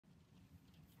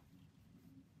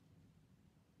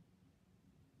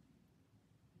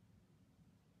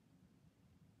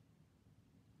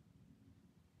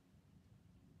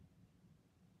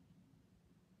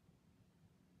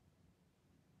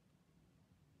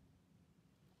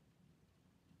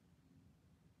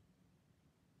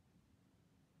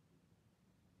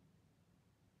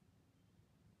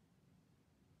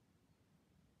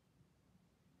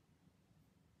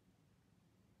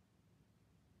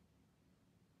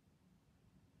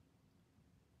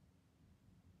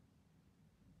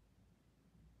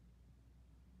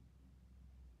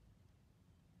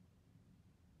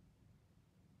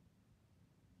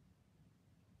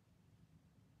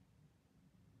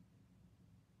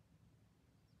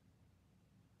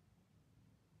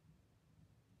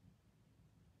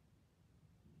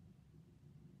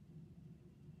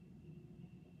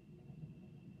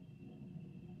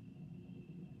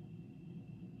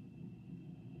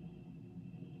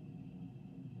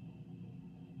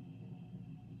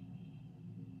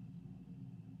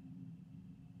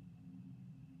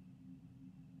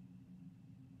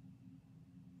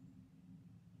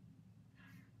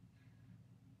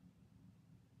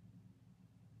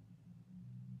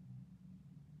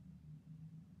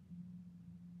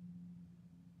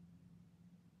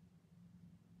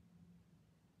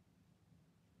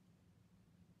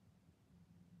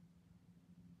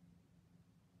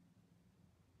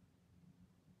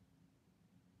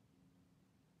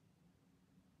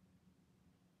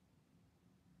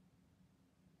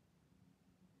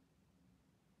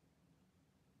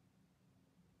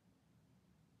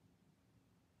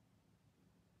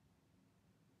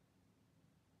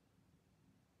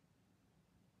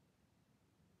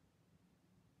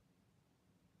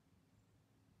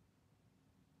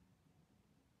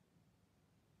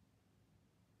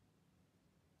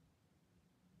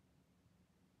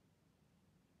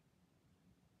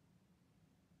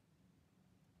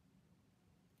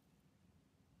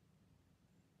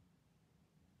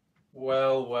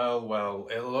Well,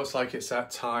 it looks like it's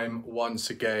that time once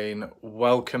again.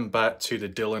 Welcome back to the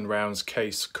Dylan Rounds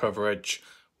case coverage.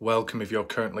 Welcome if you're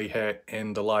currently here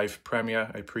in the live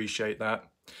premiere, I appreciate that.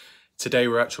 Today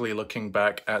we're actually looking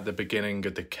back at the beginning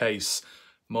of the case,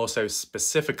 more so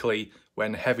specifically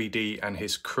when Heavy D and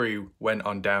his crew went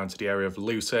on down to the area of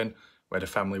Lucin, where the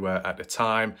family were at the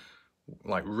time,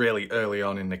 like really early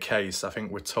on in the case. I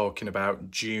think we're talking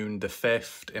about June the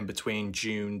 5th, in between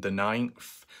June the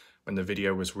 9th, when the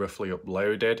video was roughly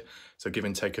uploaded. So give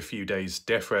and take a few days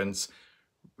difference.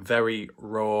 Very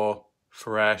raw,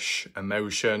 fresh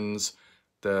emotions,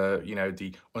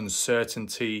 the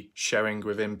uncertainty sharing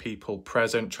within people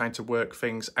present, trying to work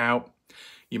things out.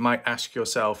 You might ask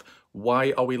yourself,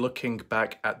 why are we looking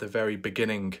back at the very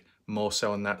beginning more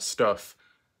so on that stuff?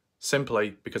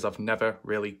 Simply because I've never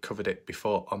really covered it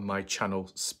before on my channel,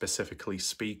 specifically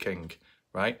speaking,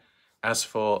 right? As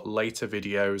for later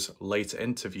videos, later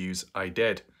interviews, I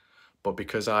did. But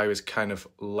because I was kind of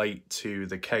late to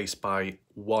the case by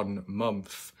 1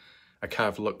 month, I kind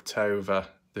of looked over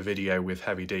the video with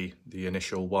Heavy D, the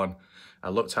initial one. I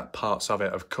looked at parts of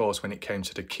it, of course, when it came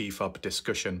to the key fob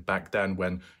discussion back then,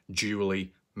 when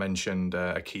Julie mentioned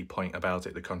a key point about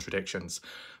it, the contradictions.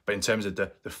 But in terms of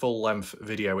the full length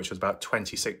video, which was about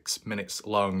 26 minutes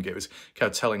long, it was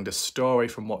kind of telling the story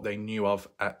from what they knew of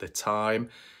at the time.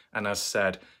 And as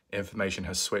said, information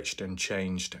has switched and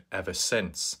changed ever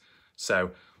since.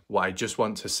 So what I just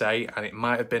want to say, and it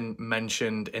might have been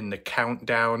mentioned in the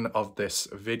countdown of this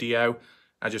video,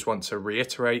 I just want to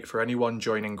reiterate for anyone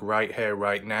joining right here,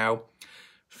 right now,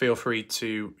 feel free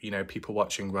to, people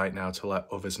watching right now, to let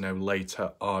others know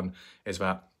later on, is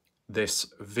that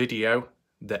this video,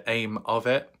 the aim of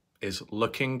it is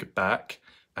looking back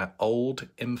at old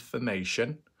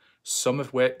information, some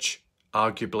of which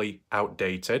arguably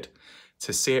outdated,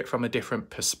 to see it from a different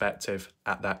perspective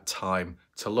at that time,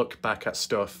 to look back at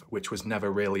stuff which was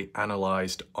never really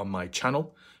analysed on my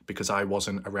channel because I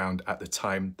wasn't around at the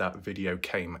time that video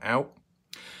came out.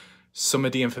 Some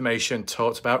of the information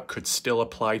talked about could still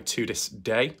apply to this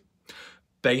day,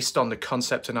 based on the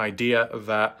concept and idea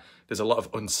that there's a lot of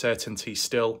uncertainty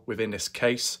still within this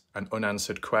case and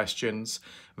unanswered questions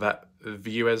that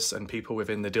viewers and people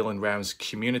within the Dylan Rounds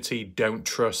community don't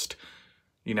trust,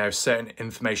 certain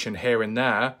information here and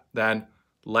there. Then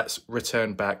let's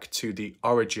return back to the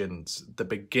origins, the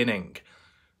beginning.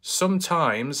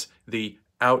 Sometimes the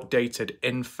outdated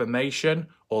information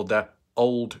or the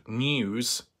old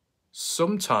news,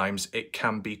 sometimes it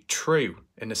can be true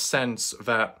in the sense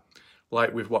that,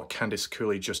 like with what Candice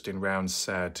Cooley-Justin Rounds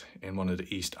said in one of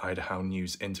the East Idaho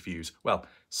News interviews, well,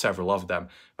 several of them,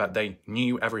 that they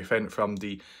knew everything from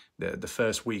the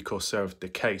first week or so of the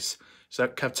case. So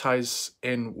that kind of ties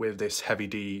in with this Heavy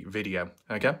D video,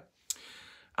 okay?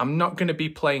 I'm not going to be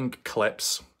playing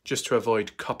clips just to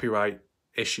avoid copyright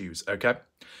issues, okay?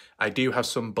 I do have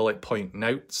some bullet point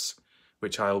notes,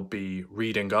 which I'll be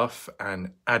reading off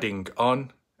and adding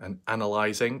on and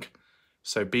analysing.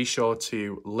 So be sure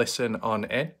to listen on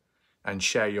in and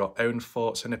share your own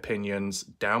thoughts and opinions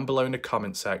down below in the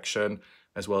comment section,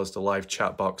 as well as the live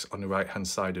chat box on the right hand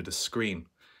side of the screen.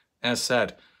 As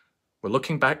said, we're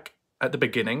looking back at the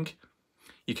beginning.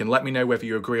 You can let me know whether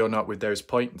you agree or not with those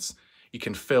points. You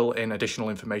can fill in additional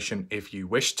information if you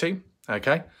wish to,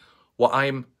 okay? What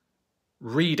I'm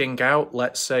reading out,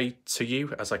 let's say, to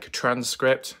you as like a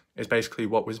transcript is basically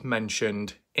what was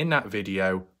mentioned in that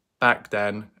video back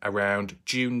then around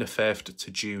June the 5th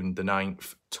to June the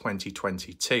 9th,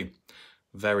 2022,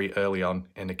 very early on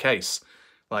in the case.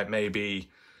 Like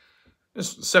maybe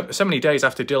so many days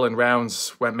after Dylan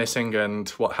Rounds went missing and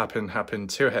what happened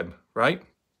to him, right?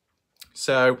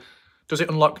 So does it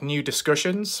unlock new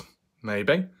discussions?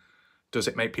 Maybe. Does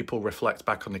it make people reflect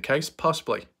back on the case?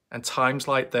 Possibly. And times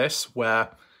like this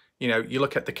where, you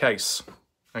look at the case,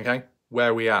 okay? Where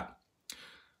are we at?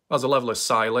 There's a level of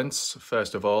silence,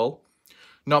 first of all.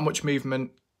 Not much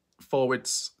movement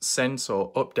forwards since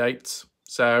or updates.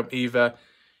 So either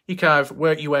you kind of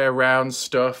work your way around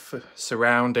stuff,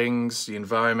 surroundings, the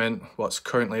environment, what's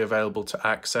currently available to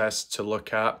access, to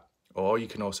look at, or you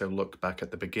can also look back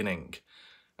at the beginning.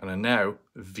 And I know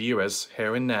viewers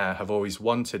here and there have always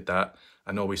wanted that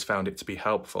and always found it to be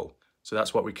helpful. So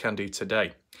that's what we can do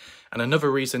today. And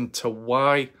another reason to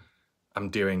why I'm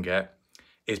doing it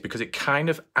is because it kind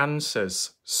of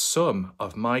answers some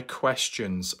of my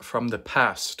questions from the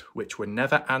past which were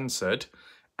never answered,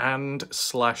 and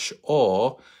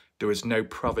or there was no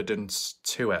providence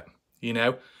to it,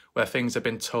 where things have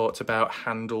been talked about,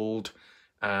 handled,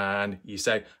 and you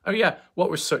say, oh yeah,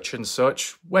 what was such and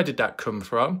such? Where did that come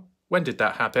from? When did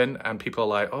that happen? And people are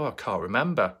like, oh, I can't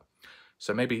remember.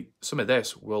 So maybe some of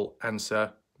this will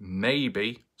answer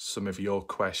maybe some of your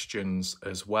questions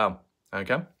as well,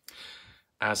 okay?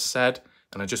 As said,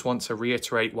 and I just want to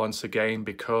reiterate once again,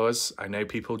 because I know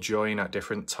people join at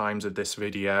different times of this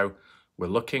video, we're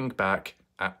looking back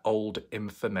at old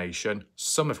information,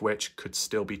 some of which could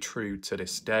still be true to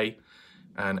this day,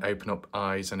 and open up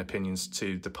eyes and opinions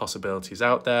to the possibilities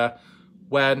out there.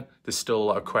 When there's still a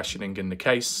lot of questioning in the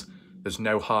case, there's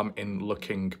no harm in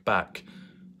looking back.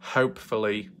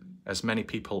 Hopefully, as many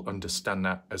people understand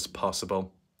that as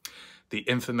possible. The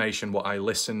information, what I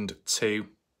listened to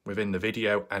within the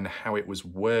video and how it was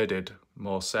worded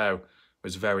more so,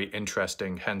 was very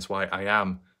interesting, hence why I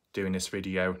am doing this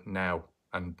video now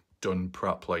and done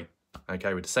properly,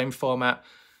 okay, with the same format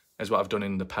as what I've done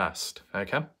in the past,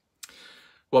 okay?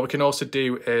 What we can also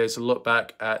do is look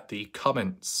back at the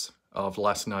comments of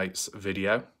last night's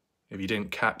video. If you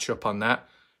didn't catch up on that,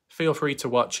 feel free to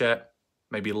watch it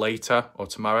maybe later or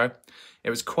tomorrow. It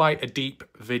was quite a deep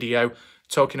video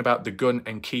talking about the gun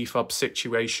and key fob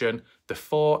situation, the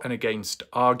for and against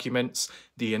arguments,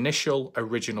 the initial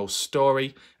original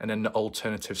story, and then the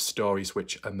alternative stories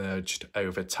which emerged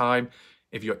over time.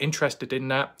 If you're interested in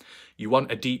that, you want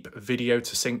a deep video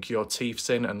to sink your teeth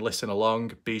in and listen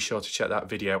along, be sure to check that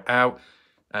video out.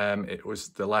 It was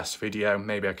the last video.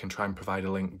 Maybe I can try and provide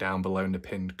a link down below in the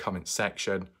pinned comment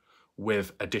section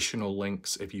with additional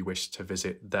links if you wish to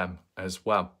visit them as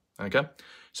well, okay?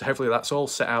 So hopefully that's all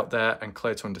set out there and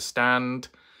clear to understand.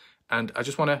 And I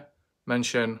just want to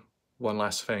mention one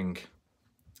last thing.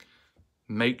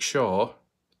 Make sure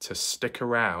to stick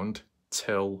around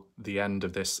till the end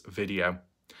of this video,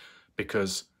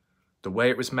 because the way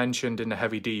it was mentioned in the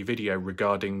Heavy D video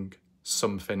regarding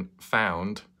something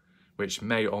found, which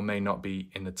may or may not be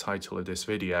in the title of this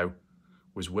video,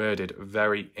 was worded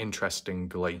very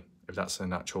interestingly, if that's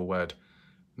an actual word.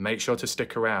 Make sure to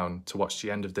stick around to watch the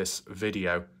end of this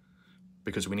video,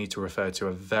 because we need to refer to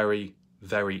a very,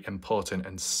 very important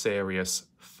and serious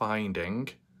finding,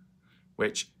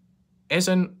 which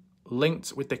isn't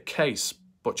linked with the case,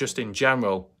 but just in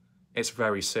general, it's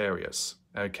very serious,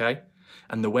 okay?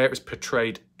 And the way it was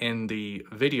portrayed in the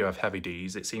video of Heavy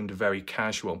D's, it seemed very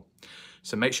casual.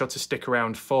 So make sure to stick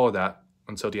around for that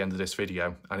until the end of this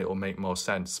video, and it will make more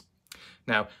sense.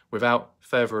 Now, without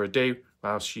further ado,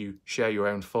 whilst you share your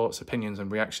own thoughts, opinions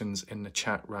and reactions in the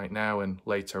chat right now and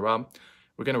later on,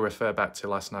 we're going to refer back to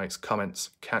last night's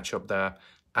comments, catch up there,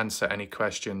 answer any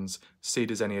questions, see if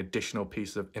there's any additional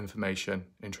pieces of information,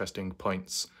 interesting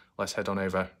points. Let's head on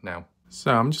over now.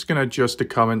 So I'm just going to adjust the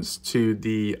comments to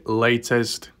the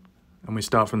latest, and we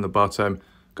start from the bottom.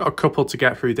 Got a couple to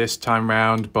get through this time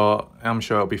round, but I'm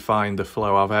sure it'll be fine, the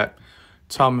flow of it.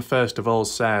 Tom, first of all,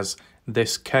 says,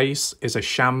 this case is a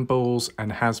shambles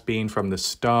and has been from the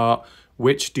start.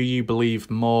 Which do you believe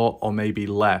more or maybe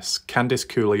less, Candice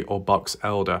Cooley or Box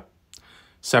Elder?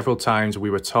 Several times we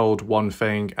were told one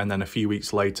thing and then a few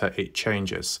weeks later it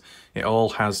changes. It all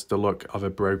has the look of a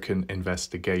broken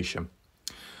investigation.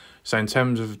 So in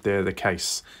terms of the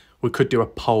case, we could do a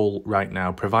poll right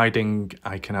now, providing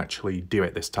I can actually do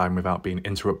it this time without being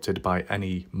interrupted by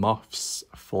any moths,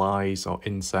 flies or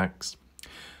insects.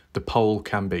 The poll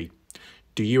can be,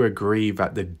 do you agree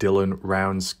that the Dylan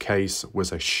Rounds case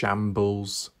was a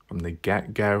shambles from the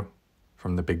get-go,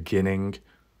 from the beginning,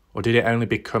 or did it only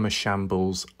become a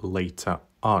shambles later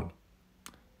on?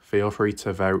 Feel free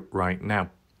to vote right now.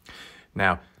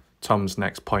 Now, Tom's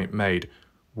next point made,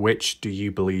 which do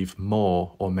you believe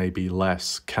more or maybe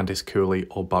less, Candice Cooley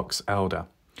or Box Elder?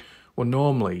 Well,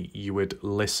 normally you would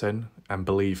listen and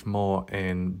believe more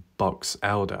in Box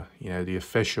Elder, you know, the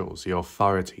officials, the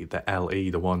authority, the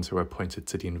LE, the ones who are appointed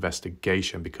to the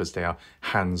investigation because they are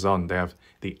hands-on, they have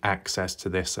the access to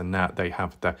this and that, they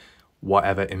have the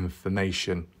whatever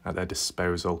information at their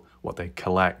disposal, what they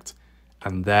collect,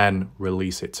 and then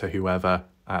release it to whoever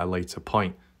at a later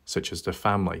point, such as the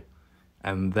family.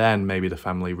 And then maybe the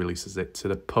family releases it to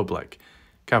the public.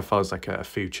 Kind of follows like a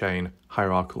food chain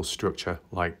hierarchical structure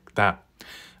like that.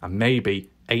 And maybe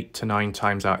 8 to 9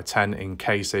 times out of 10 in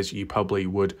cases you probably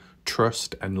would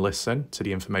trust and listen to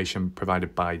the information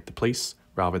provided by the police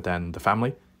rather than the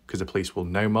family, because the police will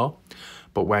know more.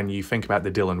 But when you think about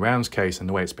the Dylan Rounds case and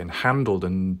the way it's been handled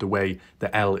and the way the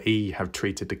LE have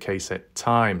treated the case at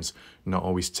times, not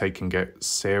always taking it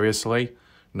seriously,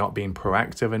 not being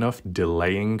proactive enough,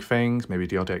 delaying things, maybe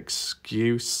the odd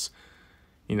excuse,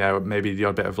 you know, maybe the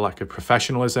odd bit of lack of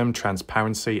professionalism,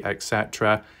 transparency,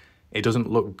 etc. It doesn't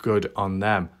look good on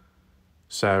them.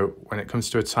 So when it comes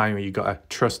to a time where you've got to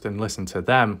trust and listen to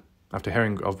them after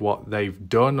hearing of what they've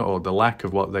done or the lack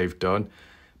of what they've done,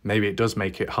 maybe it does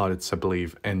make it harder to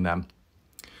believe in them.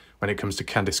 When it comes to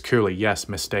Candice Cooley, yes,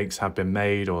 mistakes have been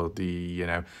made, or the,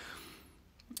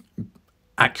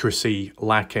 accuracy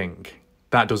lacking.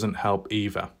 That doesn't help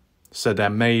either. So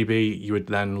then maybe you would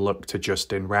then look to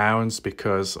Justin Rounds,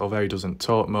 because although he doesn't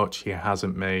talk much, he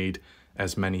hasn't made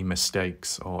as many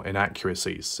mistakes or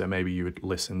inaccuracies. So maybe you would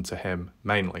listen to him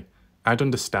mainly. I'd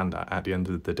understand that at the end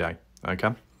of the day,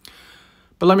 okay?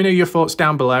 But let me know your thoughts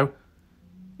down below.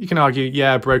 You can argue,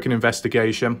 yeah, broken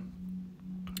investigation.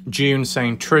 June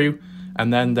saying true.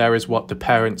 And then there is what the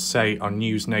parents say on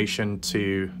News Nation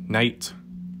to Nate.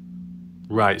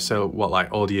 Right, so what,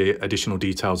 like all the additional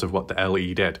details of what the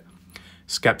LE did.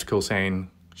 Skeptical saying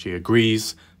she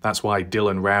agrees. That's why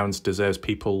Dylan Rounds deserves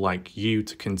people like you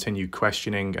to continue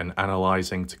questioning and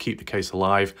analysing to keep the case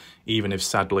alive, even if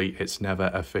sadly it's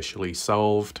never officially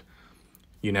solved.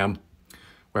 You know,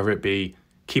 whether it be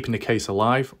keeping the case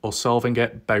alive or solving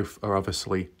it, both are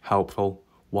obviously helpful.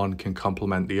 One can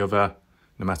complement the other,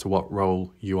 no matter what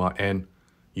role you are in.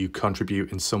 You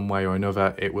contribute in some way or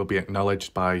another, it will be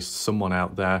acknowledged by someone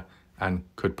out there and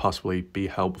could possibly be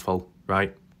helpful,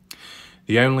 right?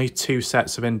 The only two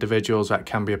sets of individuals that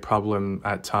can be a problem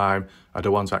at time are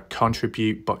the ones that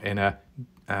contribute but in a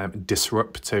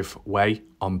disruptive way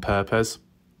on purpose.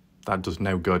 That does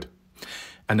no good.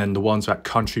 And then the ones that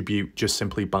contribute just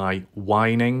simply by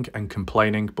whining and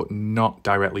complaining but not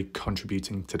directly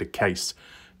contributing to the case.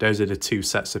 Those are the two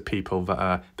sets of people that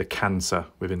are the cancer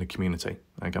within the community,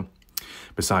 okay?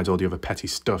 Besides all the other petty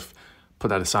stuff, put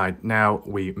that aside. Now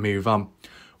we move on.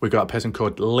 We've got a person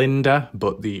called Linda,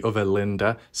 but the other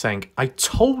Linda, saying, I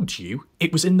told you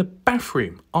it was in the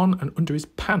bathroom, on and under his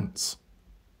pants.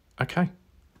 Okay.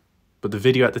 But the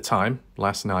video at the time,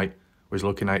 last night, was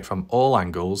looking at it from all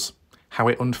angles, how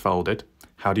it unfolded,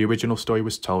 how the original story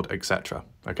was told, etc.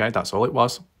 Okay, that's all it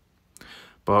was.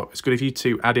 But it's good of you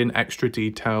to add in extra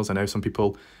details. I know some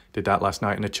people did that last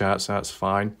night in the chat, so that's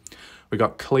fine. We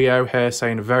got Cleo here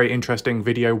saying, a very interesting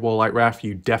video, Warlike Raph.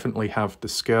 You definitely have the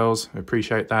skills. I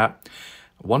appreciate that.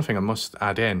 One thing I must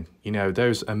add in, you know,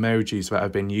 those emojis that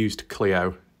have been used,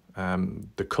 Cleo,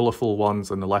 the colourful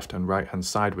ones on the left and right hand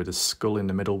side with a skull in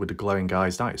the middle with the glowing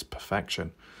eyes, that is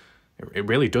perfection. It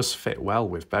really does fit well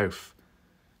with both.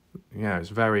 Yeah, it's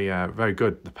very, very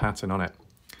good, the pattern on it.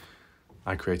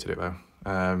 I created it though.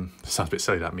 Sounds a bit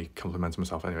silly that me complimenting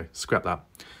myself anyway. Scrap that.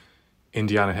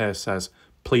 Indiana here says,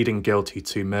 pleading guilty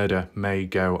to murder may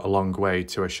go a long way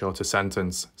to a shorter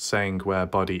sentence. Saying where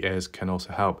body is can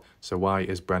also help. So why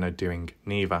is Brenner doing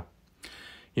neither?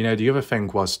 You know, the other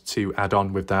thing was to add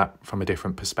on with that from a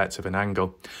different perspective and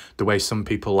angle. The way some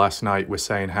people last night were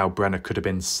saying how Brenner could have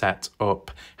been set up,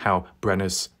 how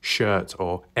Brenner's shirt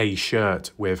or a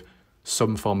shirt with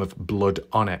some form of blood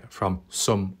on it from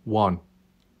someone,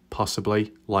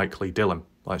 possibly, likely Dylan.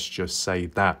 Let's just say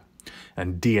that.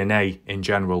 And DNA in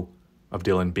general of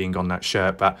Dylan being on that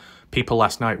shirt. But people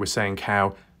last night were saying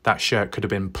how that shirt could have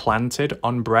been planted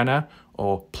on Brenner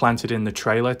or planted in the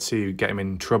trailer to get him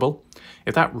in trouble.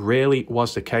 If that really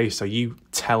was the case, are you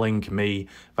telling me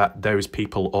that those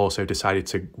people also decided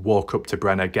to walk up to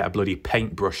Brenner, get a bloody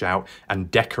paintbrush out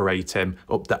and decorate him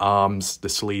up the arms, the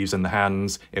sleeves and the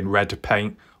hands in red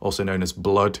paint, also known as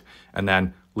blood, and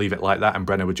then leave it like that, and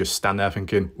Brenner would just stand there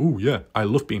thinking, ooh, yeah, I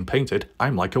love being painted.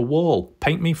 I'm like a wall.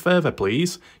 Paint me further,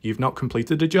 please. You've not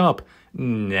completed the job.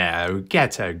 No,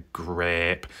 get a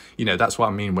grip. You know, that's what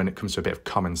I mean when it comes to a bit of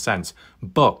common sense.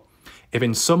 But if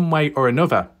in some way or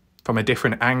another, from a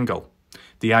different angle,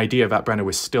 the idea that Brenner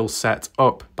was still set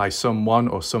up by someone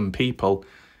or some people,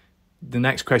 the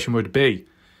next question would be,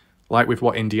 like with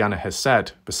what Indiana has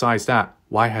said, besides that,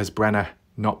 why has Brenner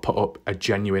not put up a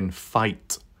genuine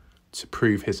fight to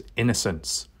prove his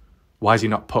innocence? Why has he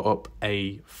not put up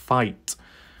a fight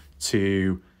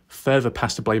to further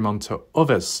pass the blame on to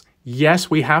others? Yes,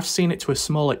 we have seen it to a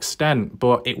small extent,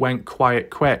 but it went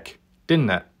quiet quick, didn't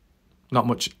it? Not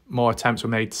much more attempts were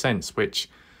made since, which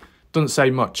doesn't say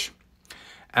much.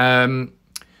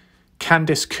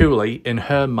 Candice Cooley, in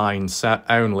her mindset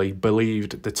only,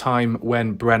 believed the time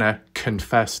when Brenner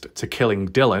confessed to killing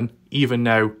Dylan, even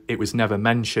though it was never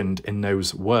mentioned in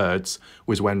those words,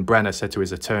 was when Brenner said to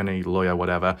his attorney, lawyer,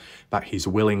 whatever, that he's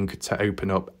willing to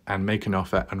open up and make an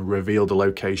offer and reveal the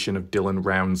location of Dylan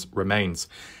Rounds' remains.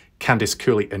 Candice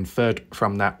Cooley inferred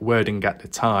from that wording at the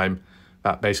time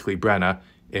that basically Brenner,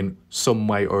 in some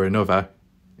way or another,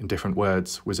 in different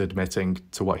words, was admitting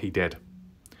to what he did.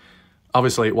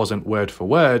 Obviously, it wasn't word for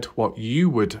word what you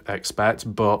would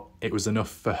expect, but it was enough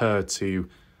for her to,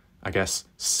 I guess,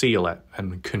 seal it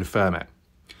and confirm it.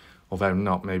 Although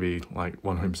not maybe like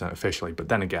 100% officially, but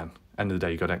then again, end of the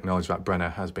day, you've got to acknowledge that Brenner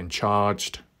has been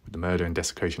charged with the murder and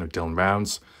desecration of Dylan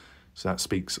Rounds. So that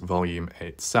speaks volume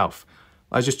itself.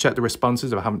 Let's just check the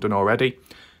responses if I haven't done already.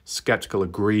 Skeptical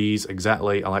agrees,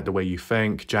 exactly, I like the way you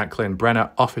think. Jacqueline,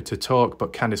 Brenner offered to talk,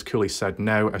 but Candice Cooley said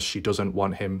no, as she doesn't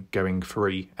want him going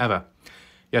free ever.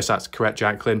 Yes, that's correct,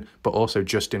 Jacqueline, but also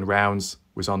Justin Rounds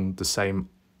was on the same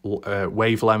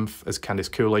wavelength as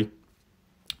Candice Cooley.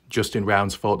 Justin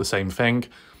Rounds thought the same thing.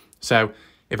 So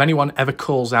if anyone ever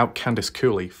calls out Candice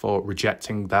Cooley for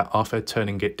rejecting that offer,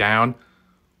 turning it down,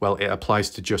 well, it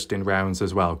applies to Justin Rounds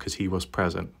as well, because he was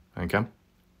present, okay?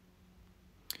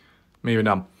 Moving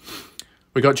on.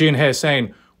 We got June here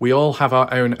saying, we all have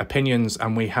our own opinions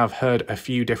and we have heard a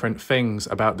few different things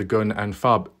about the gun and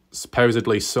fob.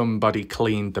 Supposedly somebody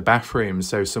cleaned the bathroom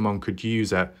so someone could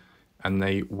use it, and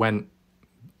they went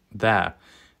there.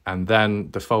 And then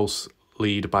the false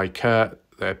lead by Kurt,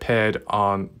 they appeared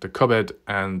on the cupboard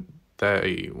and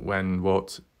they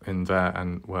walked in there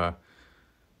and were,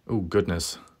 oh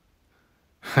goodness,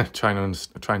 trying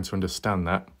to understand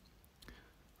that.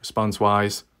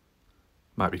 Response-wise,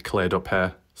 might be cleared up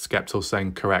here. Skeptical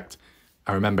saying correct.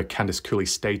 I remember Candice Cooley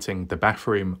stating the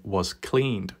bathroom was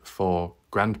cleaned for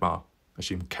Grandma,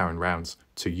 assumed Karen Rounds,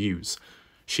 to use.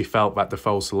 She felt that the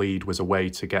false lead was a way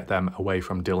to get them away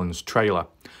from Dylan's trailer,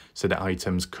 so that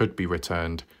items could be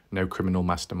returned. No criminal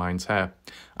masterminds here.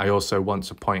 I also want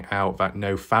to point out that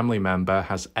no family member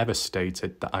has ever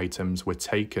stated that items were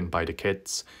taken by the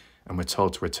kids and were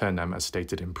told to return them as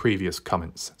stated in previous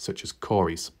comments, such as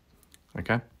Corey's.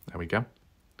 Okay, there we go.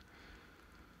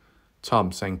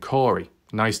 Tom saying, Corey,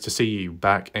 nice to see you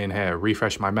back in here.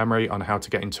 Refresh my memory on how to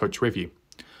get in touch with you.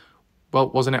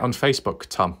 Well, wasn't it on Facebook,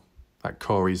 Tom, that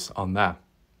Corey's on there?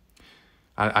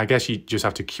 I guess you just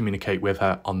have to communicate with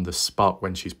her on the spot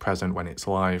when she's present, when it's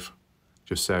live,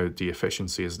 just so the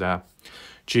efficiency is there.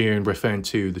 June referring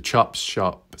to the Chops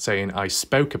shop, saying, I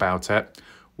spoke about it.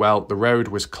 Well, the road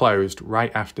was closed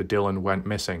right after Dylan went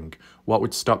missing. What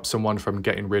would stop someone from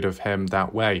getting rid of him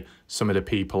that way? Some of the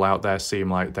people out there seem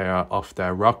like they are off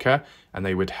their rocker and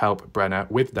they would help Brenner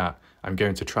with that. I'm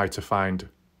going to try to find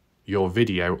your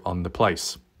video on the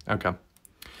place. Okay.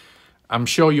 I'm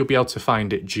sure you'll be able to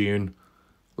find it, June.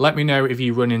 Let me know if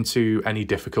you run into any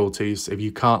difficulties. If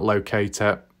you can't locate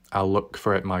it, I'll look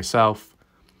for it myself.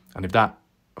 And if that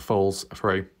falls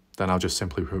through, then I'll just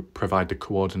simply provide the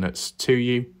coordinates to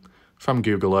you from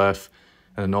Google Earth.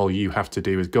 And then all you have to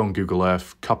do is go on Google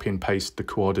Earth, copy and paste the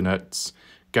coordinates,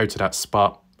 go to that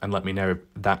spot and let me know if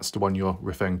that's the one you're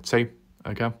referring to.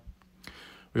 Okay.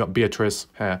 We got Beatrice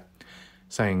here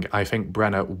saying, I think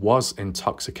Brenner was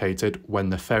intoxicated when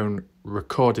the phone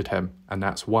recorded him, and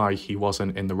that's why he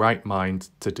wasn't in the right mind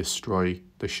to destroy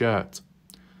the shirt.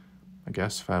 I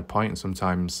guess, fair point.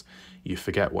 Sometimes you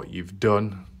forget what you've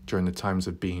done during the times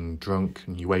of being drunk,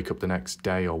 and you wake up the next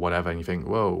day or whatever, and you think,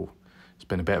 whoa, it's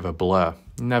been a bit of a blur.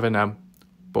 Never know.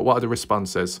 But what are the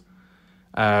responses?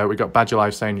 We got Badger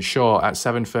Life saying, sure, at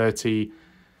 7:30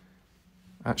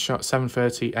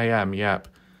 a.m, yep.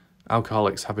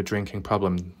 Alcoholics have a drinking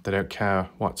problem. They don't care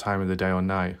what time of the day or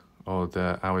night or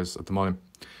the hours of the morning.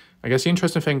 I guess the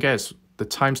interesting thing is the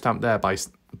timestamp there by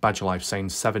Badger Life saying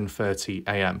 7:30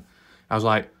 a.m. I was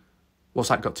like, what's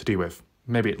that got to do with?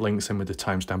 Maybe it links in with the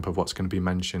timestamp of what's going to be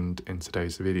mentioned in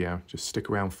today's video. Just stick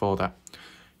around for that.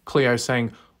 Cleo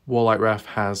saying, Warlight Ref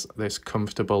has this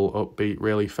comfortable, upbeat,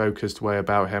 really focused way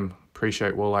about him.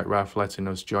 Appreciate Warlight Ref letting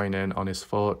us join in on his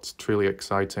thoughts. Truly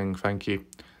exciting. Thank you.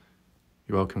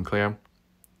 You're welcome, Cleo.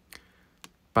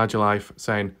 Badger Life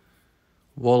saying,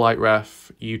 Warlight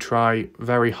Ref, you try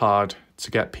very hard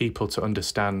to get people to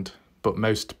understand, but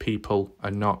most people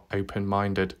are not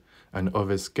open-minded, and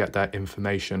others get their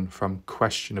information from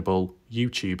questionable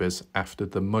YouTubers after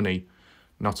the money.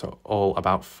 Not all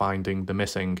about finding the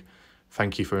missing.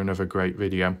 Thank you for another great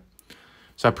video.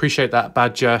 So I appreciate that,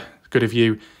 Badger. Good of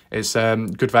you. It's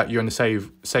good that you're on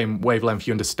the same wavelength.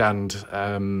 You understand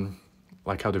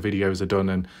like how the videos are done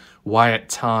and why at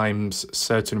times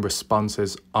certain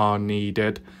responses are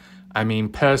needed. I mean,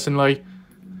 personally,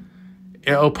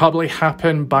 it'll probably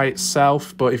happen by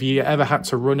itself, but if you ever had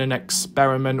to run an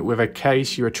experiment with a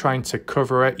case, you were trying to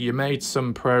cover it, you made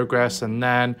some progress, and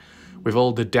then with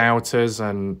all the doubters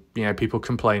and, you know, people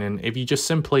complaining, if you just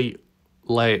simply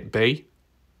lay it be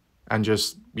and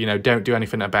just, you know, don't do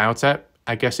anything about it,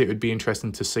 I guess it would be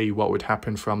interesting to see what would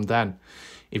happen from then.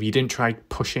 If you didn't try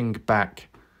pushing back,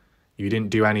 you didn't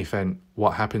do anything,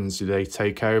 what happens? Do they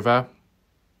take over?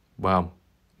 Well,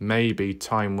 maybe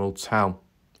time will tell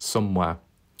somewhere.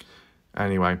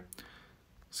 Anyway,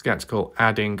 Skeptical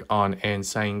adding on in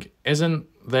saying, isn't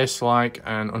this like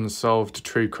an unsolved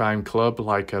true crime club,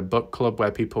 like a book club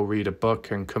where people read a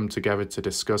book and come together to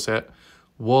discuss it?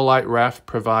 Warlight Ref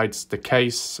provides the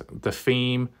case, the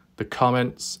theme, the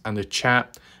comments and the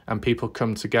chat, and people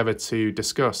come together to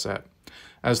discuss it.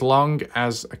 As long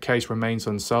as a case remains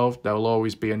unsolved, there will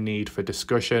always be a need for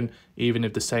discussion, even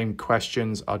if the same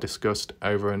questions are discussed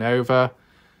over and over.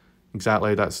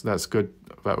 Exactly, that's good.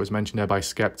 That was mentioned there by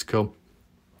Skeptical.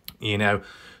 You know,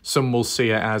 some will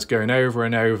see it as going over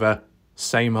and over,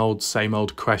 same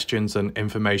old questions and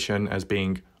information as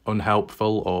being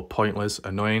unhelpful or pointless,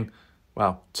 annoying.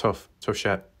 Well, tough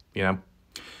shit, you know.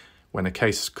 When a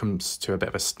case comes to a bit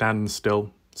of a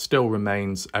standstill, still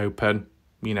remains open,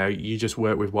 you know, you just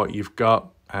work with what you've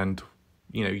got and,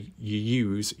 you know, you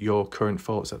use your current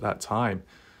thoughts at that time.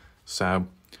 So,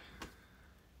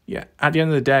 yeah, at the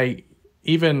end of the day,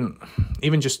 even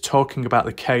just talking about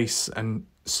the case and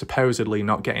supposedly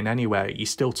not getting anywhere, you're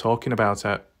still talking about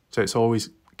it. So it's always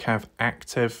kind of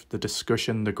active, the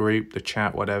discussion, the group, the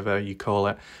chat, whatever you call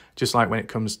it. Just like when it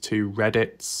comes to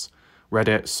Reddit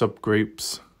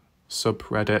subgroups,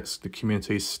 subreddits, the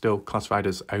community is still classified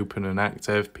as open and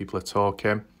active. People are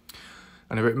talking.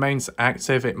 And if it remains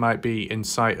active, it might be in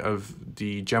sight of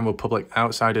the general public,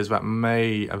 outsiders that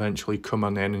may eventually come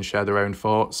on in and share their own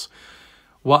thoughts.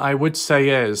 What I would say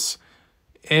is,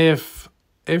 if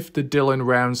the Dylan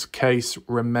Rounds case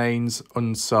remains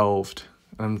unsolved,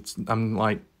 and I'm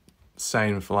like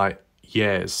saying for like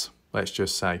years, let's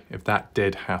just say, if that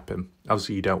did happen,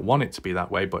 obviously you don't want it to be that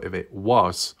way, but if it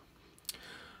was,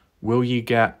 will you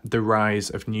get the rise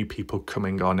of new people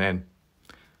coming on in?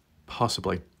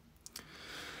 Possibly.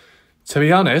 To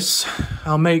be honest,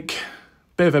 I'll make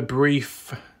a bit of a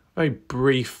very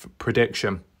brief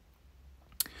prediction.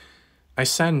 I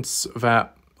sense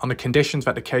that on the conditions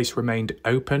that the case remained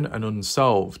open and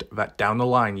unsolved, that down the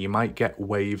line you might get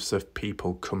waves of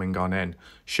people coming on in.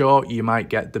 Sure, you might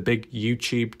get the big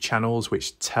YouTube channels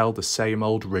which tell the same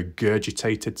old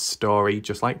regurgitated story,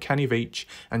 just like Kenny Veach,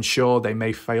 and sure, they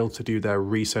may fail to do their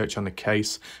research on the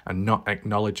case and not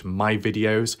acknowledge my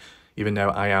videos, even though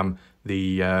I am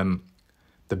the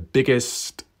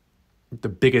biggest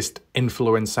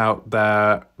influence out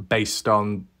there based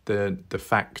on the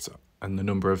fact and the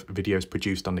number of videos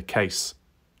produced on the case,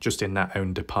 just in that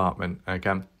own department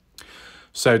again.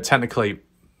 So technically,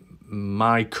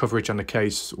 my coverage on the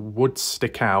case would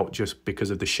stick out just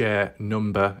because of the sheer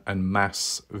number and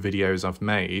mass videos I've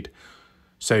made.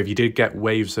 So if you did get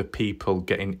waves of people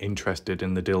getting interested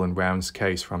in the Dylan Rounds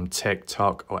case from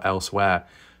TikTok or elsewhere,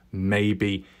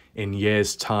 maybe in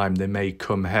years' time they may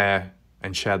come here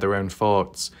and share their own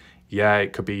thoughts. Yeah,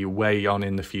 it could be way on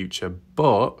in the future,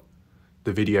 but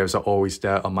the videos are always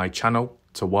there on my channel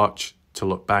to watch, to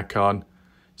look back on.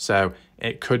 So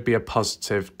it could be a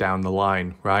positive down the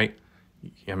line, right?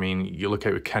 I mean, you look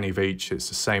at it with Kenny Veach, it's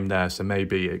the same there. So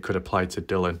maybe it could apply to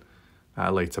Dylan at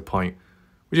a later point.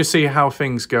 We'll just see how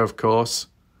things go, of course.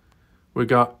 We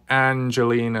got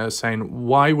Angelina saying,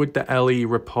 why would the LE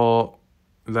report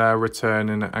their return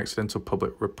in an accidental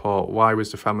public report? Why was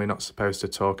the family not supposed to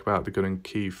talk about the gun and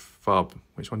key fob?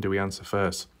 Which one do we answer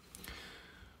first?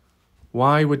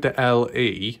 Why would the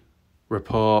LE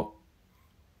report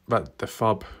that the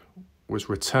fob was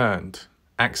returned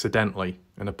accidentally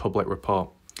in a public report?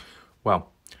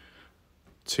 Well,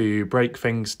 to break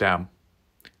things down,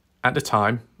 at the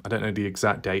time, I don't know the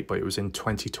exact date, but it was in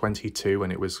 2022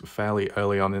 and it was fairly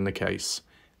early on in the case,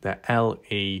 the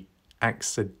LE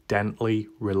accidentally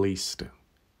released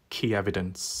key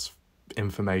evidence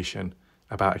information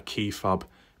about a key fob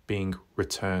being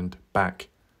returned back.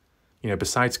 You know,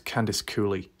 besides Candice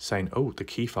Cooley saying, oh, the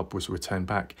key fob was returned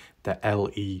back, the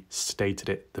LE stated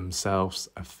it themselves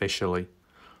officially,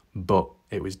 but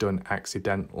it was done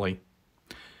accidentally.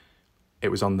 It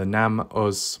was on the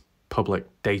NamUs public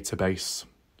database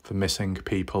for missing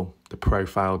people, the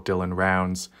profile Dylan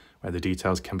Rounds, where the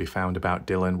details can be found about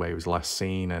Dylan, where he was last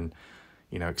seen and,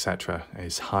 you know, etc.,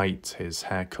 his height, his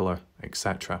hair colour,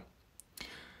 etc.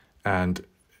 And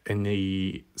in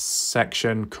the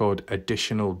section called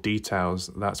additional details,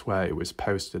 that's where it was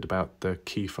posted about the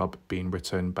key fob being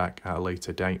returned back at a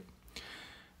later date.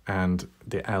 And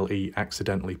the LE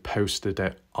accidentally posted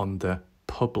it on the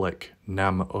public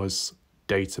NamUs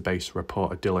database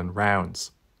report of Dylan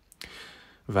Rounds.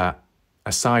 That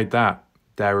aside that,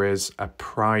 there is a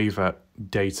private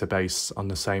database on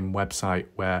the same website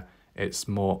where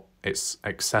it's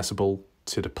accessible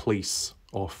to the police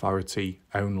authority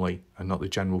only and not the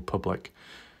general public.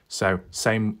 So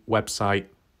same website,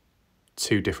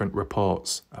 two different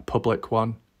reports, a public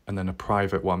one and then a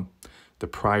private one. The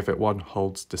private one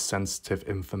holds the sensitive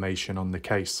information on the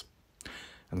case.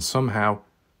 And somehow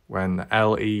when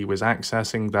LE was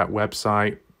accessing that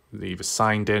website They either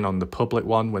signed in on the public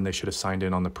one when they should have signed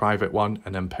in on the private one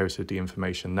and then posted the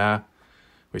information there,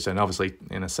 which then obviously,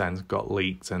 in a sense, got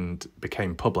leaked and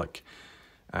became public.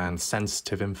 And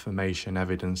sensitive information,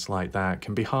 evidence like that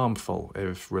can be harmful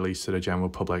if released to the general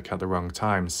public at the wrong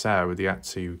time. So they had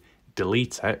to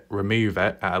delete it, remove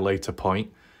it at a later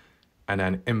point. And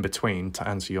then in between, to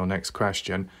answer your next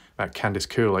question, that Candice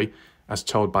Cooley, as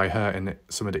told by her in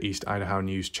some of the East Idaho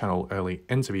News Channel early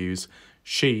interviews,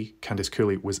 Candice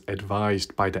Cooley, was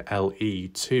advised by the LE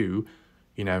to,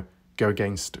 go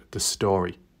against the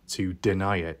story, to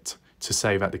deny it, to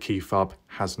say that the key fob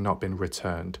has not been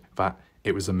returned, that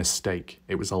it was a mistake,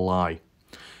 it was a lie.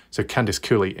 So Candice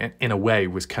Cooley, in a way,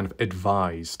 was kind of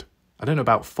advised. I don't know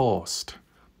about forced,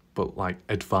 but like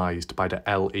advised by the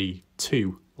LE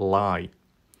to lie.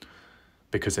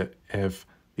 Because if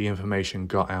the information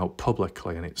got out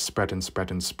publicly and it spread and spread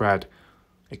and spread,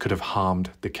 it could have harmed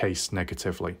the case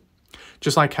negatively.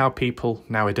 Just like how people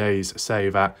nowadays say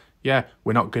that, yeah,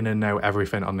 we're not going to know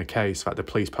everything on the case, that the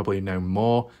police probably know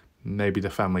more, maybe the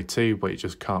family too, but it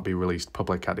just can't be released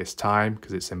public at this time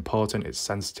because it's important, it's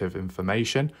sensitive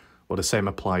information. Well, the same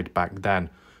applied back then,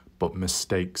 but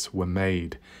mistakes were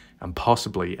made. And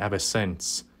possibly ever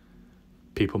since,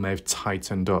 people may have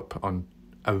tightened up on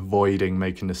avoiding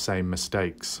making the same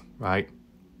mistakes, right?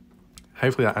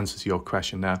 Hopefully that answers your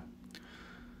question there.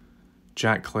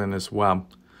 Jacqueline as well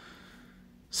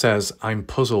says, I'm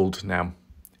puzzled now.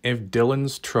 If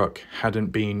Dylan's truck hadn't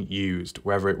been used,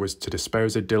 whether it was to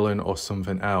dispose of Dylan or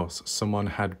something else, someone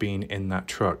had been in that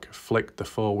truck, flicked the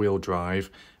four-wheel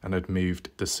drive and had moved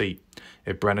the seat.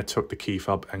 If Brenner took the key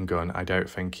fob and gun, I don't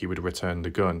think he would return the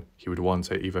gun. He would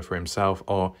want it either for himself,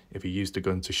 or if he used the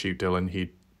gun to shoot Dylan,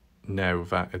 he'd know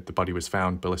that if the body was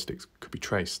found, ballistics could be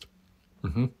traced.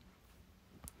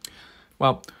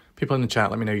 Well, people in the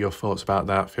chat, let me know your thoughts about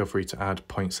that. Feel free to add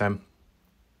points in.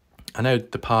 I know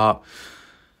the part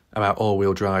about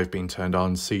all-wheel drive being turned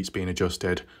on, seats being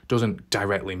adjusted, doesn't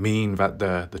directly mean that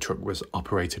the truck was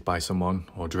operated by someone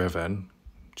or driven.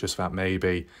 Just that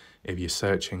maybe if you're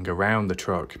searching around the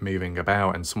truck, moving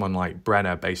about, and someone like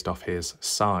Brenner, based off his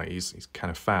size, he's kind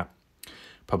of fat,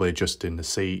 probably adjusting the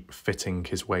seat, fitting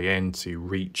his way in to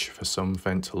reach for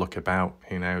something, to look about,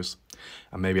 who knows.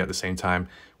 And maybe at the same time,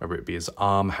 whether it be his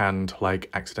arm, hand, leg,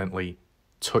 accidentally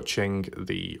touching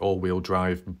the all-wheel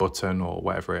drive button or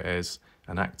whatever it is,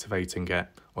 and activating it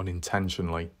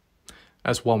unintentionally.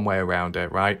 That's one way around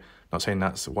it, right? Not saying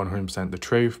that's 100% the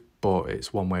truth, but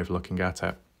it's one way of looking at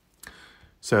it.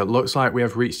 So it looks like we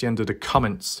have reached the end of the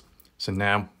comments. So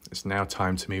now, it's now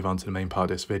time to move on to the main part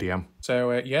of this video.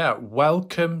 So yeah,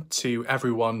 welcome to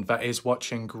everyone that is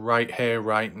watching right here,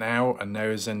 right now, and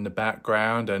those in the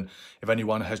background. And if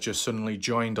anyone has just suddenly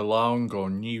joined along or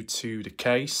new to the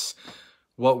case,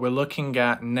 what we're looking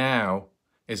at now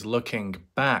is looking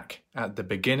back at the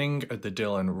beginning of the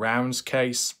Dylan Rounds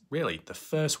case, really the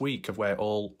first week of where it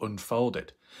all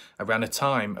unfolded, around a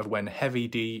time of when Heavy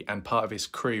D and part of his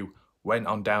crew went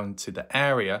on down to the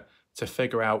area to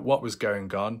figure out what was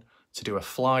going on, to do a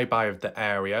flyby of the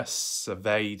area,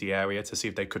 survey the area to see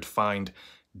if they could find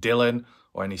Dylan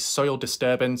or any soil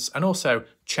disturbance, and also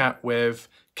chat with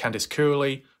Candice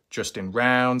Cooley, Justin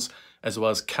Rounds, as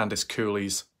well as Candice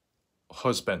Cooley's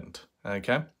husband,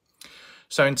 okay?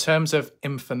 So in terms of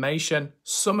information,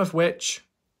 some of which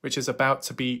is about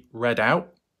to be read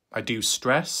out, I do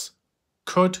stress,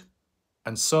 could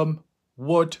and some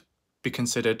would be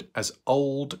considered as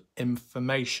old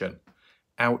information,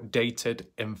 outdated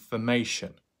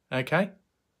information, okay?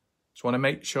 Just want to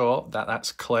make sure that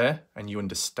that's clear and you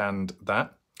understand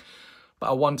that. But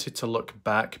I wanted to look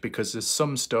back because there's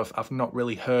some stuff I've not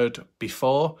really heard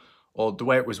before, or the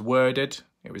way it was worded,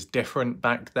 it was different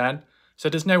back then. So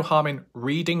there's no harm in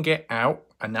reading it out,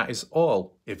 and that is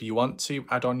all. If you want to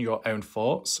add on your own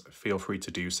thoughts, feel free to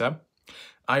do so.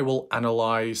 I will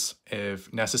analyse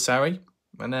if necessary,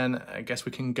 and then I guess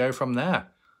we can go from there.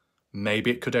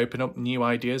 Maybe it could open up new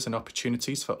ideas and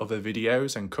opportunities for other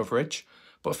videos and coverage.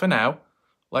 But for now,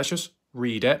 let's just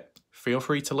read it. Feel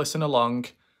free to listen along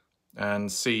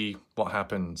and see what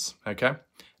happens, okay?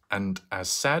 And as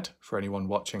said, for anyone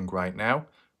watching right now,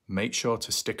 make sure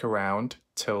to stick around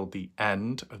till the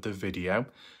end of the video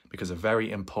because a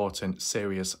very important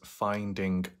serious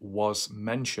finding was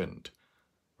mentioned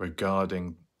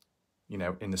regarding,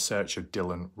 in the search of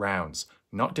Dylan Rounds.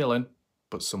 Not Dylan,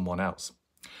 but someone else.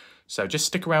 So just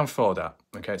stick around for that,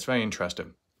 okay? It's very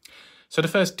interesting. So the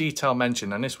first detail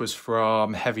mentioned, and this was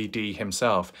from Heavy D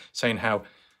himself, saying how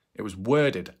it was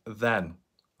worded then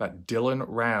that Dylan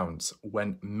Rounds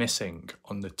went missing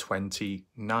on the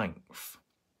 29th.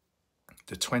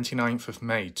 The 29th of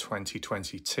May,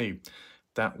 2022.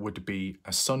 that would be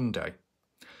a Sunday.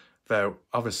 Though,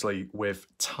 obviously, with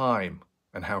time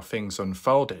and how things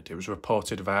unfolded, it was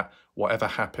reported that whatever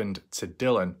happened to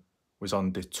Dylan was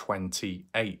on the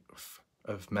 28th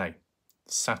of May,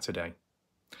 Saturday,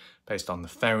 based on the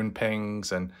phone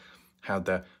pings and how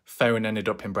the phone ended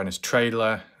up in Brenner's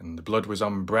trailer and the blood was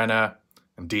on Brenner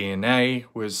and DNA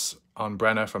was on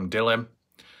Brenner from Dylan.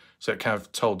 So it kind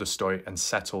of told the story and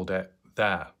settled it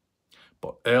there.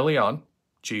 But early on,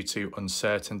 due to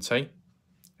uncertainty,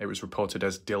 it was reported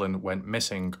as Dylan went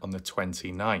missing on the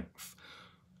 29th.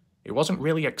 It wasn't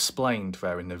really explained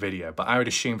there in the video, but I would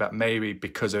assume that maybe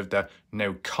because of the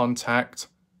no contact,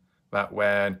 that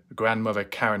when grandmother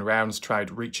Karen Rounds tried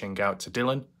reaching out to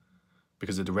Dylan,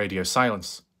 because of the radio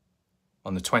silence,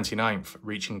 on the 29th,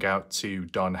 reaching out to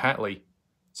Don Hatley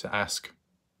to ask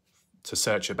to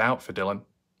search about for Dylan,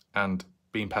 and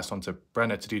being passed on to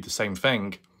Brenner to do the same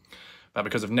thing, that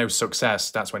because of no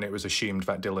success, that's when it was assumed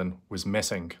that Dylan was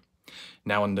missing.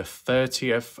 Now, on the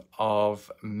 30th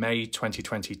of May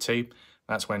 2022,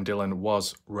 that's when Dylan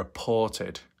was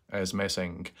reported as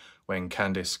missing, when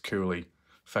Candice Cooley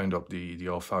phoned up the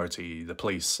authority, the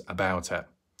police, about it,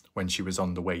 when she was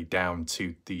on the way down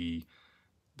to the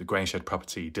Grainshed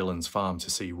property, Dylan's farm, to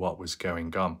see what was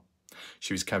going on.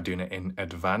 She was kind of doing it in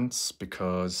advance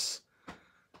because,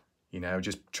 you know,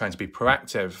 just trying to be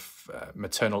proactive,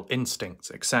 maternal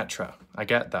instincts, etc. I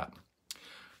get that.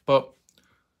 But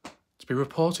to be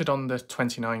reported on the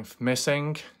 29th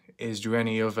missing, is there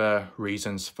any other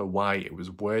reasons for why it was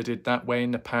worded that way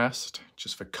in the past?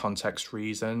 Just for context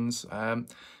reasons?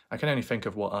 I can only think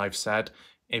of what I've said.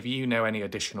 If you know any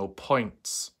additional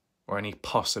points or any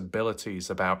possibilities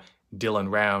about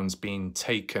Dylan Rounds being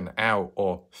taken out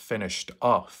or finished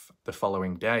off the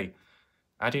following day,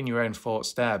 add in your own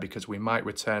thoughts there, because we might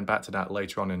return back to that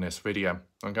later on in this video,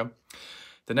 okay?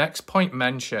 The next point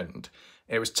mentioned,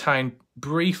 it was Tyne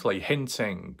briefly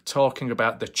hinting, talking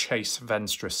about the Chase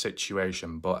Venstre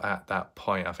situation, but at that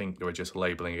point, I think they were just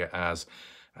labelling it as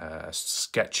a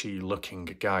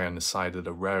sketchy-looking guy on the side of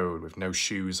the road with no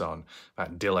shoes on,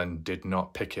 that Dylan did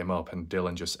not pick him up and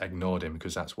Dylan just ignored him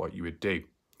because that's what you would do.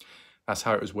 That's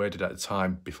how it was worded at the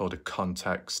time before the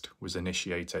context was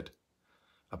initiated.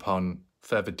 Upon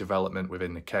further development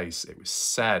within the case, it was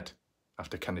said,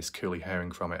 after Candice Cooley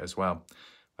hearing from it as well,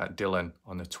 that Dylan,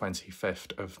 on the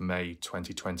 25th of May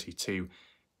 2022,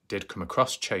 did come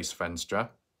across Chase Venstre.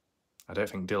 I don't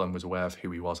think Dylan was aware of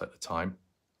who he was at the time,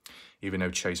 even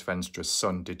though Chase Venstre's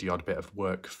son did the odd bit of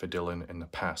work for Dylan in the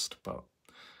past, but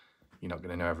you're not going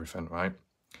to know everything, right?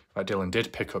 But Dylan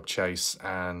did pick up Chase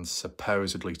and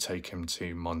supposedly take him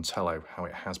to Montello, how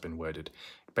it has been worded.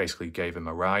 Basically gave him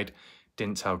a ride.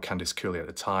 Didn't tell Candice Cooley at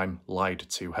the time, lied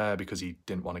to her because he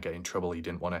didn't want to get in trouble. He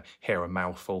didn't want to hear a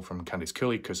mouthful from Candice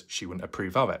Cooley because she wouldn't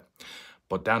approve of it.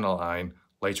 But down the line,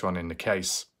 later on in the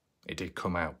case, it did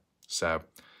come out. So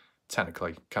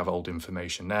technically, kind of old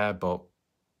information there, but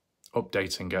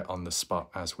updating it on the spot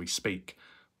as we speak.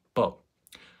 But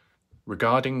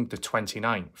regarding the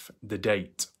 29th, the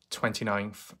date,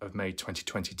 29th of May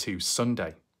 2022,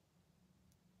 Sunday,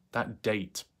 that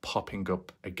date popping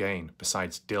up again,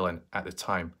 besides Dylan at the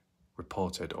time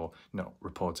reported, or not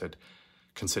reported,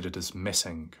 considered as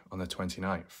missing on the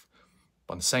 29th.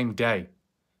 But on the same day,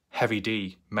 Heavy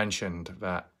D mentioned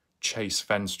that Chase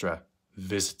Venstre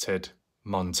visited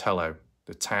Montello,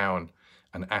 the town,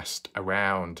 and asked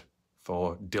around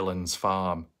for Dylan's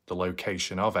farm, the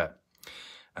location of it.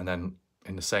 And then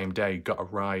in the same day, got a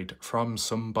ride from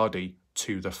somebody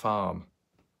to the farm.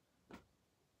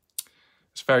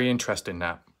 It's very interesting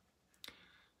that.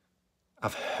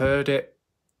 I've heard it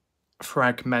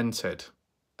fragmented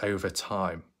over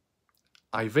time.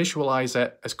 I visualize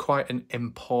it as quite an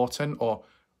important, or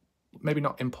maybe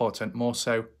not important, more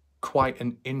so quite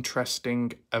an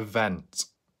interesting event,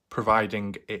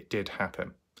 providing it did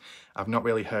happen. I've not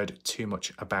really heard too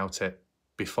much about it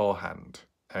beforehand,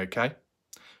 okay?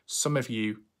 Some of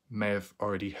you may have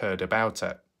already heard about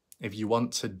it. If you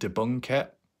want to debunk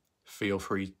it, feel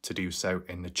free to do so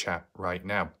in the chat right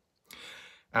now.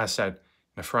 As said,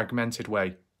 in a fragmented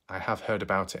way, I have heard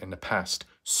about it in the past.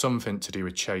 Something to do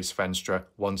with Chase Venstre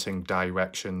wanting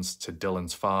directions to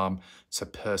Dylan's farm to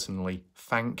personally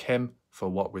thank him for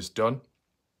what was done.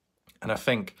 And I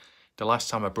think the last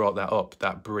time I brought that up,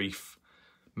 that brief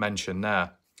mention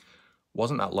there,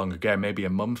 wasn't that long ago, maybe a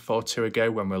month or two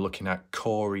ago, when we're looking at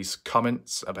Corey's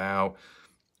comments about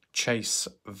Chase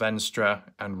Venstre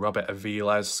and Robert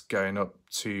Aviles going up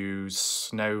to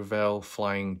Snowville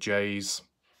Flying Jays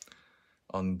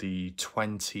on the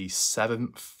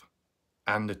 27th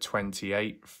and the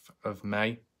 28th of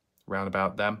May, round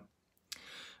about them.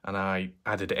 and I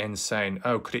added it in saying,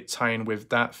 oh, could it tie in with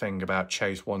that thing about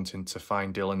Chase wanting to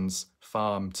find Dylan's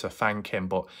farm to thank him,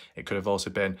 but it could have also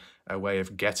been a way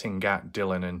of getting at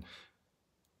Dylan and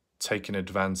taking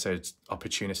advantage,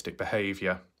 opportunistic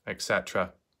behaviour,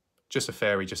 etc. Just a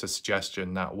theory, just a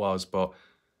suggestion that was, but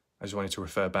I just wanted to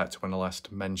refer back to when I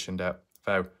last mentioned it.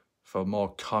 Though, for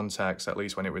more context, at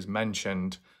least when it was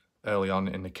mentioned early on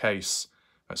in the case,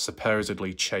 that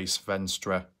supposedly Chase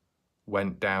Venstre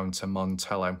went down to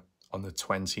Montello on the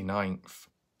 29th.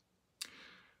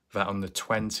 That on the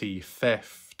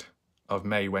 25th of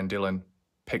May, when Dylan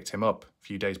picked him up a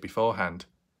few days beforehand,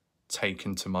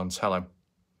 taken to Montello,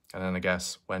 and then I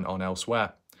guess went on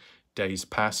elsewhere. Days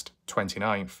passed,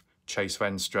 29th, Chase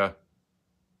Venstre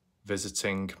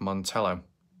visiting Montello.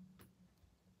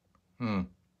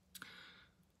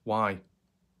 Why?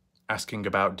 Asking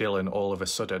about Dylan all of a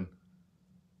sudden.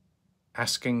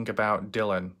 Asking about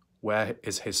Dylan, where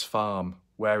is his farm?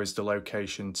 Where is the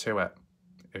location to it?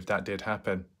 If that did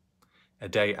happen, a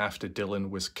day after Dylan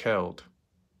was killed.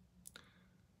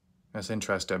 That's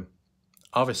interesting.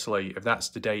 Obviously, if that's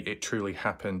the date it truly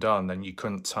happened on, then you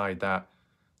couldn't tie that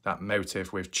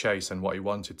motive with Chase and what he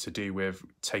wanted to do with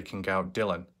taking out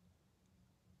Dylan.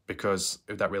 Because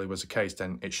if that really was the case,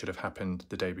 then it should have happened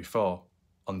the day before,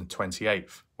 on the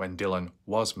 28th, when Dylan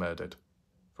was murdered,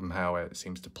 from how it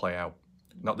seems to play out,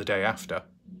 not the day after.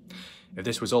 If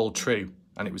this was all true,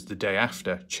 and it was the day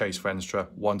after Chase Venstre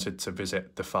wanted to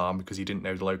visit the farm because he didn't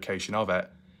know the location of it,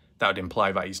 that would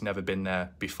imply that he's never been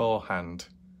there beforehand.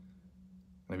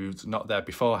 And if he was not there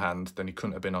beforehand, then he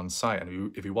couldn't have been on site.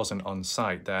 And if he wasn't on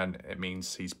site, then it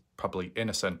means he's probably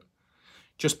innocent.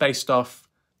 Just based off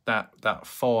that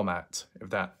format, if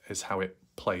that is how it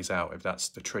plays out, if that's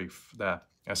the truth there.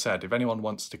 I said, if anyone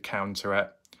wants to counter it,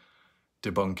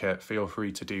 debunk it, feel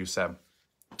free to do so.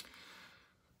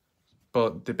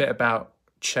 But the bit about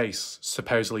Chase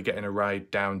supposedly getting a ride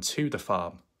down to the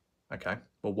farm, okay,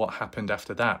 well, what happened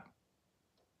after that?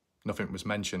 Nothing was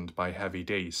mentioned by Heavy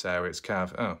D, so it's kind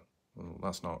of, oh, well,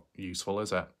 that's not useful,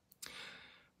 is it?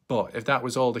 But if that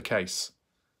was all the case,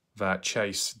 that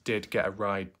Chase did get a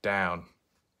ride down,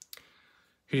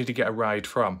 who did he get a ride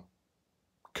from?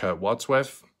 Kurt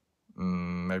Wadsworth?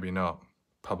 Maybe not.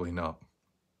 Probably not.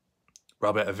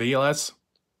 Robert Aviles?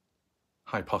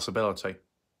 High possibility.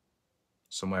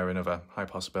 Somewhere or another, high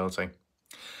possibility.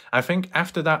 I think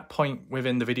after that point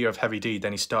within the video of Heavy D,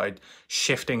 then he started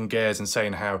shifting gears and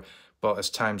saying how, but as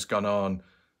time's gone on,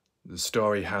 the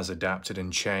story has adapted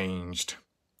and changed.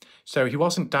 So he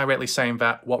wasn't directly saying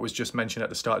that what was just mentioned at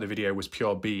the start of the video was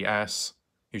pure BS.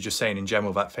 He was just saying in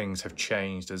general that things have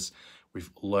changed as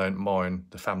we've learned more and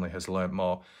the family has learned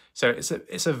more. So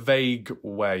it's a vague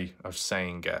way of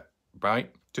saying it,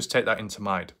 right? Just take that into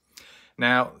mind.